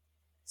have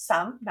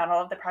some, not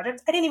all of the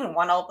projects. I didn't even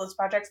want all of those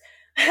projects.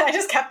 I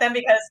just kept them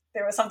because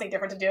there was something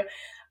different to do.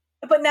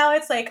 But now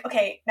it's like,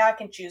 okay, now I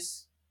can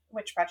choose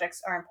which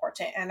projects are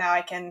important. And now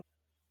I can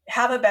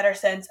have a better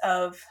sense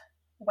of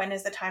when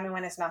is the time and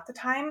when is not the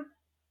time.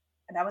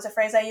 And that was a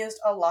phrase I used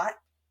a lot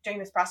during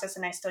this process.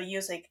 And I still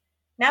use, like,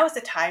 now is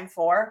the time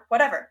for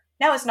whatever.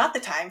 Now is not the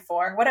time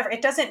for whatever.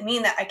 It doesn't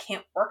mean that I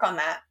can't work on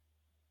that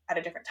at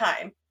a different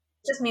time.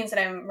 It just means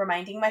that I'm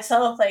reminding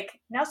myself, like,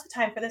 now's the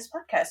time for this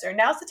podcast, or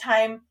now's the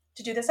time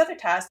to do this other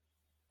task.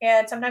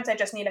 And sometimes I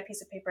just need a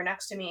piece of paper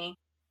next to me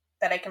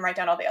that I can write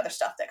down all the other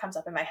stuff that comes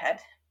up in my head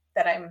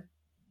that I'm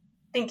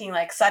thinking,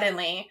 like,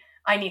 suddenly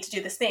I need to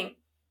do this thing.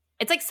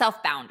 It's like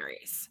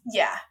self-boundaries.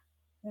 Yeah.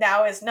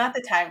 Now is not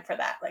the time for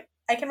that. Like,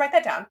 I can write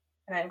that down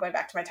and I'm going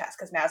back to my task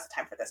because now is the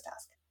time for this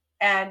task.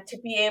 And to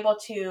be able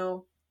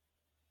to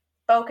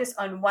focus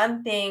on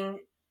one thing,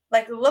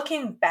 like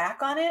looking back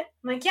on it,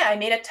 I'm like, yeah, I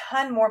made a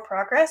ton more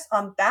progress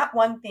on that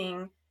one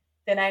thing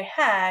than I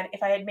had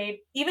if I had made,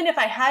 even if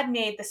I had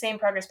made the same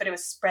progress, but it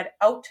was spread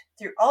out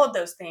through all of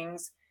those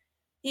things,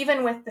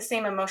 even with the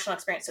same emotional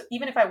experience. So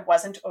even if I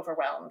wasn't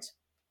overwhelmed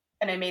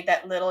and I made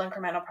that little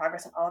incremental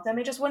progress on all of them,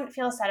 it just wouldn't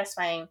feel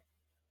satisfying.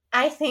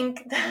 I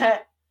think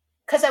that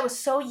because I was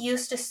so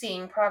used to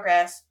seeing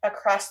progress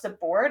across the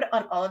board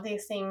on all of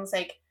these things,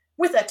 like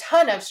with a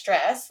ton of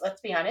stress,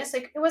 let's be honest,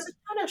 like it was a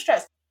ton of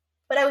stress,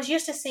 but I was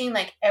used to seeing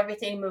like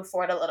everything move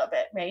forward a little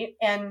bit, right?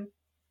 And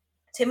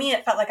to me,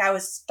 it felt like I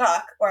was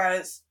stuck,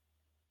 or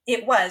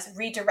it was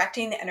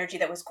redirecting the energy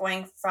that was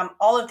going from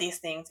all of these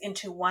things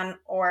into one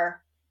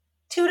or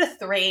two to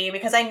three,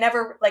 because I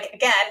never, like,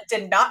 again,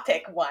 did not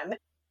pick one.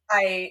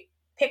 I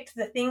picked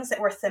the things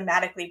that were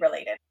thematically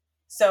related.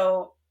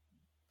 So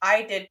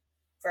I did,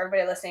 for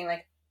everybody listening,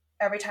 like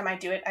every time I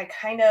do it, I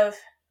kind of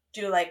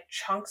do like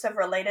chunks of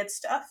related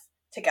stuff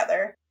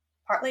together,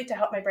 partly to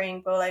help my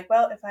brain go like,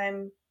 well, if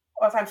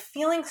I'm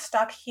feeling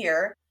stuck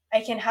here,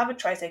 I can have a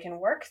choice. I can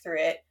work through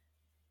it,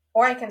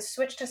 or I can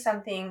switch to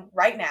something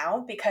right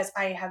now because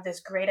I have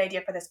this great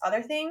idea for this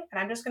other thing, and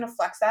I'm just going to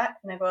flex that.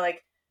 And I go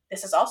like,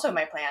 this is also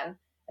my plan,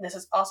 and this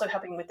is also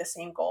helping with the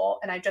same goal.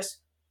 And I just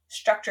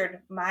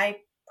structured my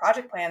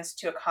project plans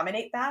to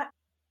accommodate that.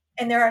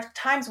 And there are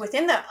times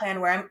within that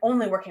plan where I'm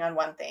only working on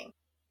one thing.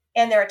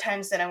 And there are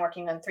times that I'm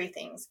working on three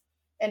things.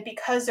 And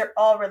because they're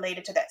all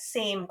related to that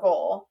same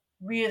goal,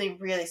 really,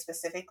 really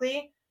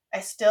specifically, I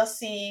still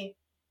see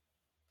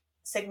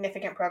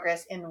significant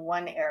progress in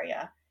one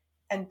area.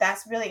 And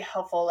that's really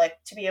helpful, like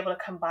to be able to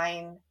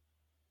combine,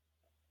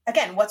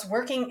 again, what's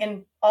working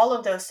in all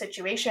of those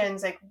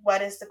situations, like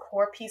what is the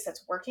core piece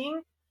that's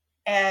working,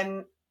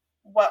 and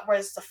what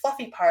was the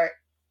fluffy part,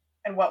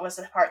 and what was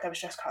the part that was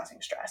just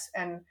causing stress.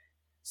 And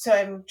so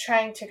I'm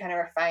trying to kind of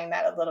refine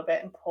that a little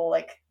bit and pull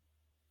like,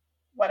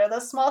 what are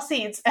those small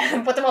seeds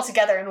and put them all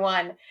together in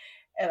one,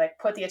 and like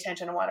put the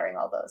attention on watering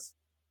all those.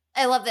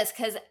 I love this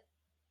because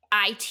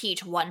I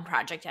teach one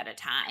project at a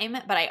time,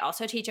 but I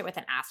also teach it with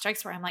an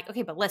asterisk where I'm like,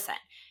 okay, but listen,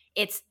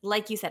 it's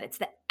like you said, it's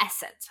the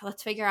essence.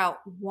 Let's figure out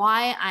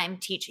why I'm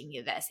teaching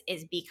you this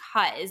is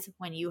because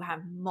when you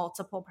have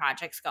multiple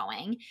projects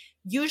going,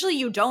 usually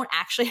you don't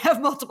actually have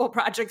multiple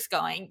projects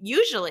going.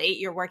 Usually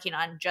you're working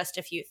on just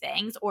a few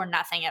things or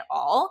nothing at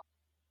all.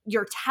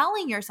 You're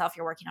telling yourself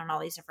you're working on all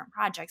these different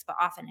projects, but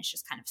often it's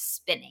just kind of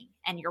spinning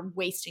and you're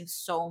wasting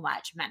so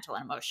much mental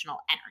and emotional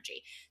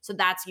energy. So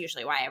that's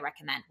usually why I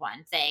recommend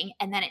one thing.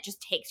 And then it just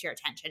takes your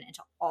attention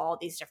into all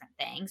these different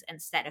things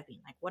instead of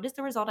being like, what is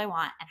the result I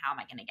want and how am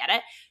I going to get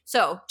it?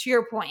 So to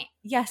your point,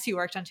 yes, you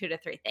worked on 2 to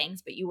 3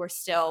 things, but you were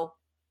still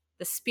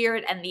the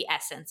spirit and the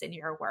essence, in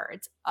your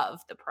words, of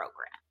the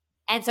program.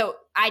 And so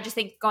I just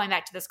think, going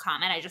back to this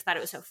comment, I just thought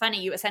it was so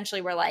funny. You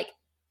essentially were like,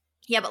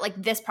 yeah, but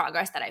like this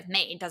progress that I've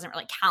made doesn't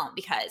really count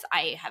because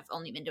I have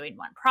only been doing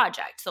one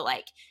project. So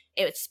like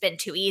it's been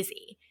too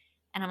easy.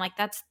 And I'm like,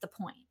 that's the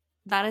point.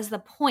 That is the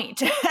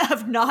point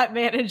of not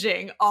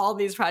managing all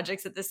these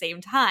projects at the same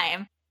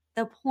time.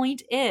 The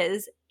point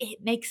is it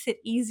makes it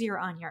easier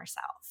on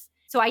yourself.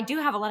 So I do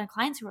have a lot of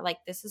clients who are like,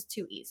 this is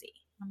too easy.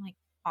 I'm like,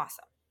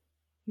 awesome.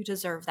 You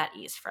deserve that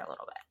ease for a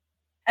little bit.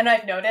 And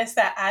I've noticed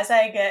that as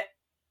I get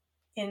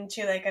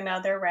into like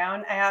another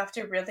round, I have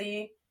to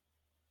really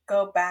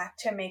go back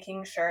to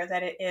making sure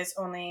that it is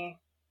only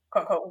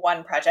quote unquote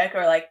one project,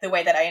 or like the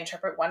way that I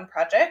interpret one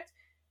project,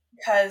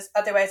 because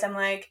otherwise I'm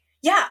like,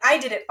 yeah, I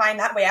did it fine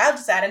that way. I'll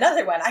just add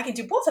another one. I can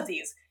do both of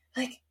these.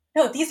 Like,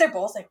 no, these are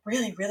both like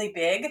really, really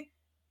big.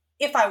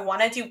 If I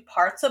want to do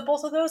parts of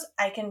both of those,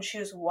 I can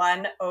choose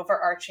one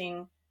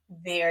overarching,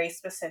 very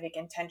specific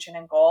intention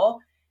and goal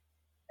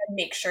and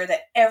make sure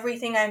that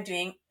everything I'm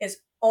doing is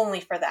only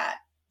for that.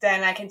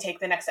 Then I can take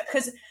the next step.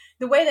 Because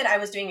the way that I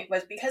was doing it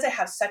was, because I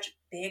have such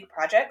big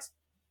projects,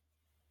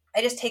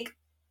 I just take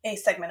a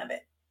segment of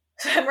it.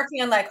 So I'm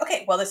working on like,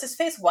 okay, well, this is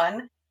phase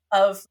 1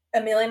 of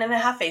 1.5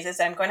 million phases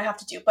that I'm going to have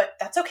to do. But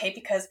that's okay,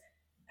 because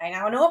I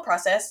now know a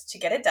process to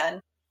get it done,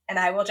 and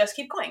I will just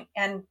keep going.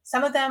 And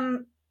some of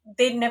them,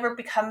 they never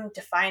become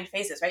defined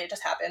phases, right? It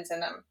just happens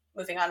and I'm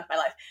moving on with my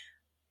life.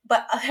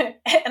 But,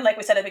 and like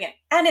we said at the beginning,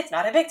 and it's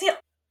not a big deal.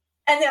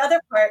 And the other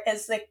part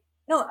is like,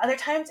 no, other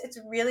times it's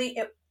really,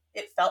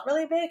 it felt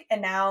really big,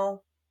 and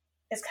now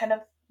it's kind of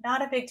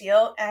not a big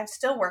deal. And I'm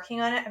still working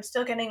on it. I'm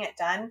still getting it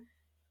done.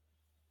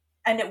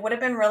 And it would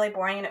have been really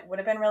boring and it would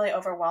have been really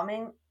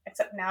overwhelming,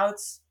 except now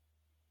it's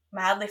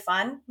madly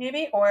fun,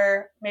 maybe,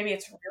 or maybe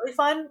it's really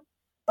fun,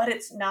 but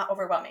it's not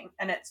overwhelming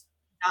and it's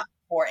not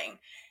boring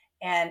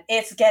and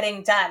it's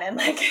getting done. And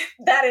like,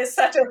 that is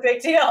such a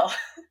big deal.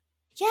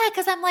 Yeah,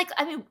 because I'm like,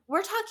 I mean,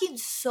 we're talking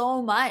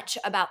so much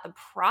about the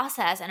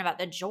process and about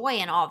the joy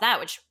and all of that,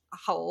 which,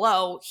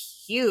 hello,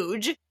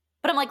 huge.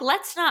 But I'm like,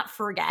 let's not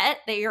forget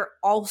that you're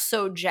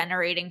also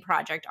generating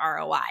project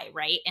ROI,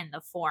 right? In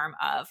the form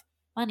of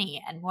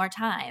money and more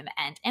time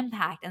and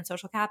impact and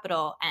social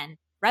capital and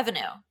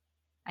revenue.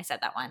 I said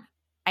that one.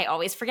 I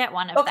always forget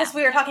one of them. Because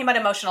we were talking about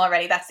emotional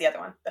already. That's the other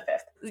one, the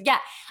 5th. Yeah.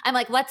 I'm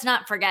like, let's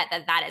not forget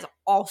that that is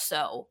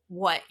also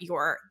what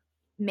you're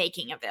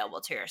making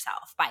available to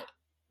yourself by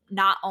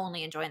not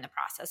only enjoying the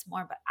process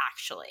more, but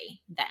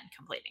actually then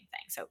completing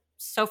things.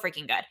 So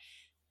freaking good.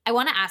 I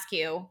want to ask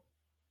you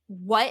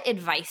what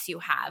advice you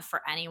have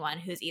for anyone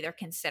who's either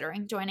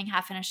considering joining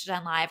Half Finished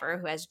Done Live or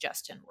who has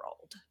just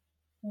enrolled.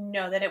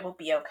 Know that it will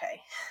be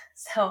okay.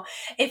 So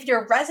if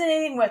you're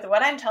resonating with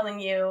what I'm telling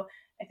you,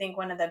 I think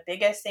one of the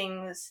biggest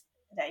things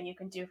that you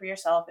can do for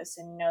yourself is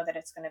to know that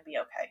it's going to be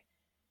okay.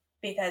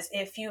 Because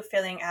if you're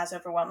feeling as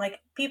overwhelmed, like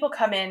people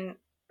come in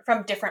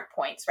from different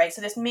points, right?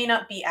 So this may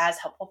not be as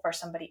helpful for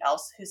somebody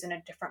else who's in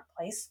a different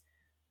place,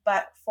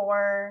 but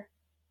for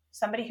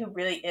somebody who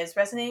really is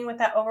resonating with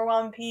that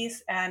overwhelm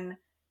piece and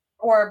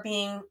or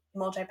being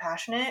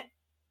multi-passionate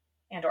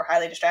and or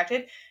highly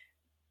distracted,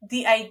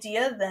 the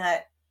idea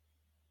that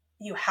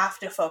you have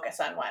to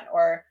focus on one,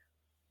 or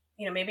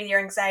you know, maybe your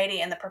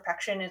anxiety and the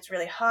perfection is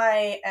really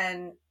high,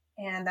 and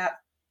that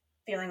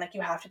feeling like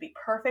you have to be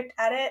perfect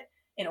at it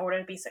in order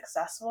to be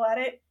successful at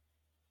it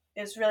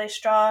is really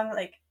strong.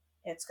 Like,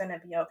 it's going to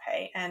be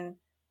okay.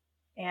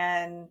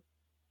 And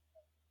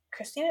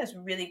Christina is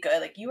really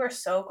good. Like, you are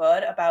so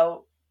good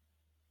about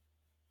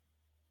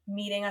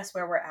meeting us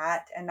where we're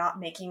at and not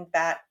making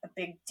that a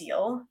big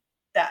deal.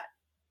 That,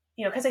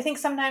 you know, because I think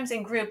sometimes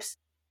in groups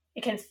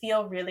it can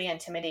feel really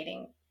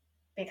intimidating,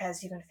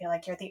 because you can feel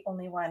like you're the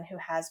only one who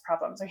has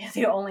problems, or you're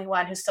the only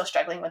one who's still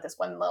struggling with this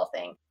one little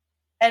thing.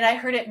 And I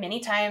heard it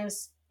many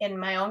times in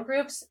my own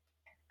groups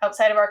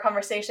outside of our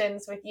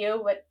conversations with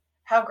you, but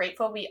how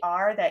grateful we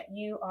are that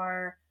you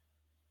are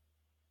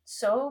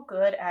so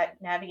good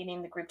at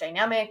navigating the group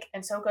dynamic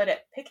and so good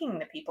at picking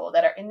the people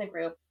that are in the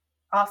group,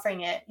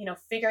 offering it, you know,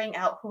 figuring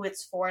out who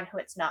it's for and who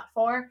it's not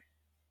for,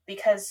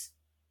 because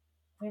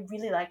we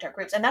really liked our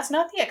groups. And that's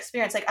not the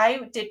experience. Like,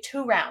 I did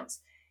 2 rounds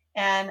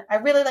and I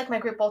really liked my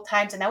group both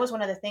times. And that was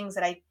one of the things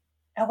that I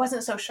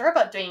wasn't so sure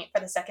about doing it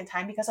for the second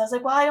time, because I was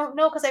like, well, I don't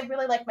know, because I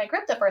really liked my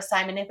group the first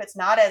time. And if it's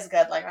not as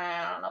good, like,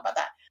 I don't know about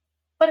that.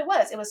 But it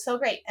was so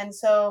great. And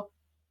so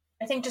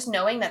I think just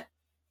knowing that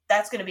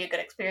that's going to be a good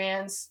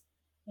experience,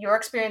 your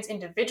experience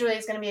individually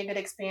is going to be a good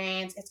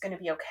experience. It's going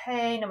to be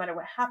okay. No matter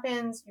what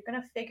happens, you're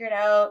going to figure it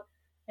out.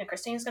 And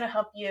Christine's going to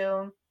help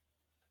you.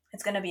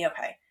 It's going to be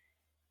okay.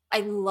 I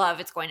love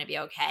it's going to be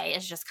okay.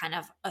 It's just kind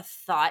of a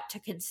thought to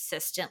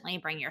consistently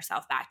bring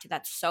yourself back to.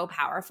 That's so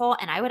powerful.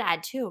 And I would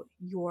add too,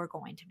 you're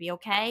going to be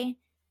okay.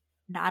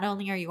 Not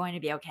only are you going to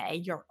be okay,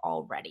 you're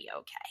already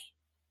okay.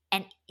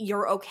 And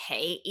you're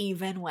okay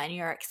even when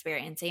you're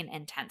experiencing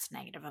intense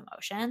negative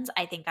emotions.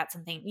 I think that's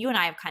something you and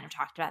I have kind of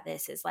talked about.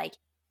 This is like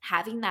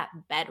having that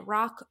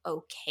bedrock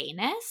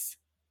okayness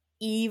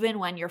even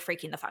when you're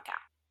freaking the fuck out.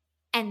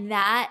 And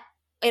that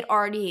it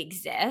already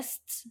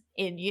exists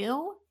in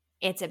you.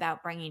 It's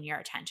about bringing your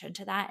attention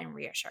to that and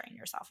reassuring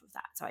yourself of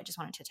that. So I just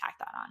wanted to tack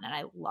that on. And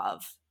I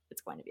love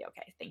it's going to be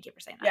okay. Thank you for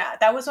saying that. Yeah,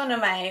 that was one of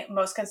my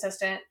most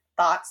consistent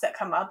thoughts that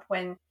come up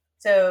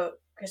so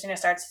Christina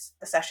starts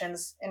the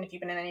sessions, and if you've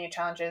been in any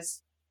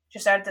challenges, she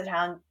started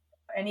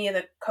any of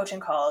the coaching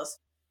calls,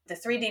 the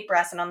 3 deep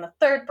breaths, and on the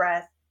 3rd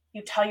breath,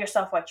 you tell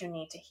yourself what you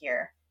need to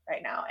hear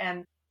right now.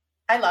 And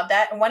I love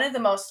that. And one of the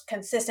most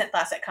consistent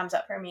thoughts that comes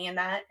up for me in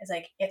that is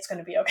like, it's going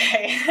to be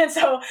okay. And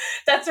so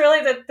that's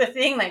really the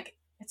thing, like,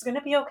 it's going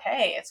to be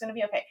okay. It's going to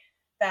be okay.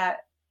 That,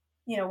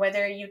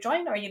 whether you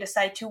join or you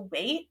decide to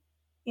wait,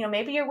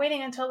 maybe you're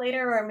waiting until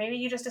later, or maybe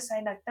you just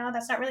decide like, no,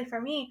 that's not really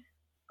for me.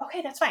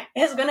 Okay, that's fine.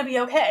 It's going to be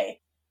okay.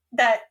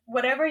 That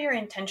whatever your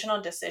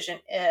intentional decision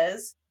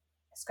is,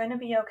 it's going to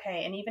be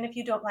okay. And even if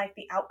you don't like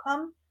the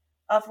outcome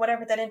of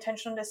whatever that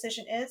intentional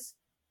decision is,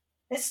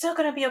 it's still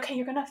going to be okay.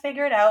 You're going to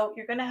figure it out.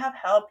 You're going to have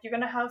help. You're going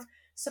to have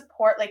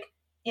support, like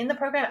in the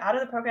program, out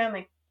of the program,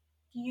 like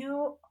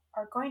you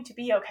are going to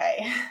be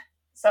okay.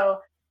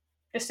 So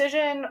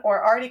decision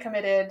or already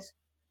committed,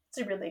 it's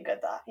a really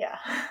good thought. Yeah.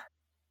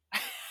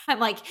 I'm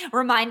like,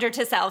 reminder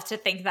to self to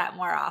think that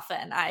more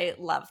often. I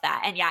love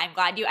that. And yeah, I'm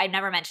glad I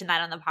never mentioned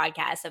that on the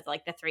podcast of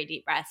like the 3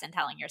 deep breaths and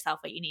telling yourself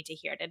what you need to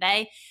hear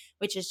today,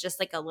 which is just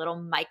like a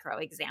little micro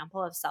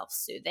example of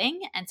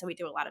self-soothing. And so we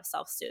do a lot of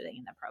self-soothing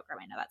in the program.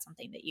 I know that's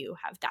something that you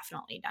have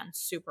definitely done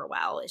super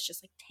well. It's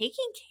just like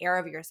taking care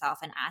of yourself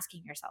and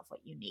asking yourself what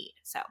you need.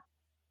 So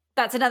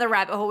that's another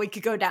rabbit hole we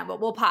could go down, but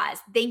we'll pause.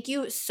 Thank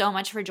you so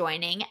much for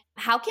joining.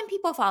 How can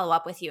people follow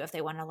up with you if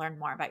they want to learn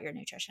more about your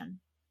nutrition?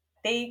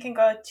 They can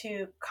go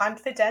to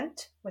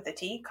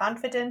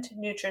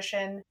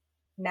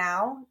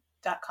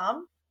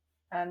confidentnutritionnow.com.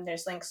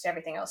 There's links to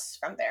everything else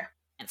from there.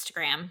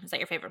 Instagram, is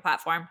that your favorite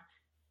platform?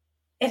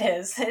 It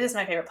is. It is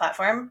my favorite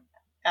platform.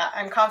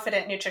 I'm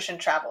Confident Nutrition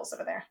Travels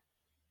over there.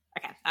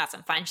 Okay,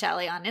 awesome. Find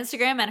Shelly on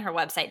Instagram and her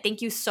website.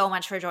 Thank you so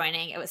much for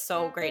joining. It was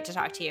so great to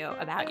talk to you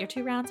about your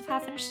 2 rounds of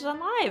Half Finished to Done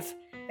Live.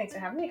 Thanks for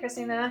having me,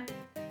 Christina.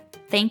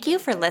 Thank you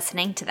for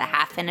listening to the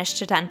Half Finished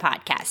to Done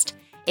podcast.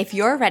 If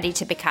you're ready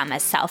to become a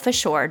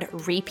self-assured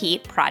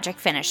repeat project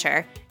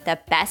finisher, the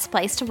best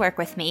place to work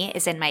with me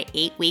is in my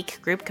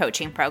 8-week group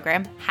coaching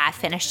program, Half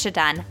Finished to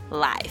Done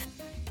Live.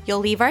 You'll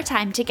leave our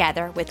time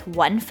together with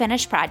one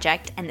finished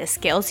project and the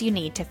skills you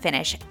need to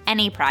finish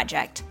any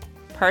project,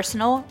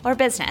 personal or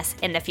business,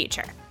 in the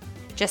future.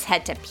 Just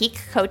head to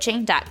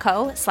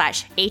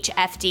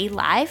peakcoaching.co/HFD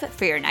live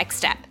for your next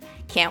step.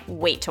 Can't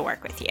wait to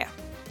work with you.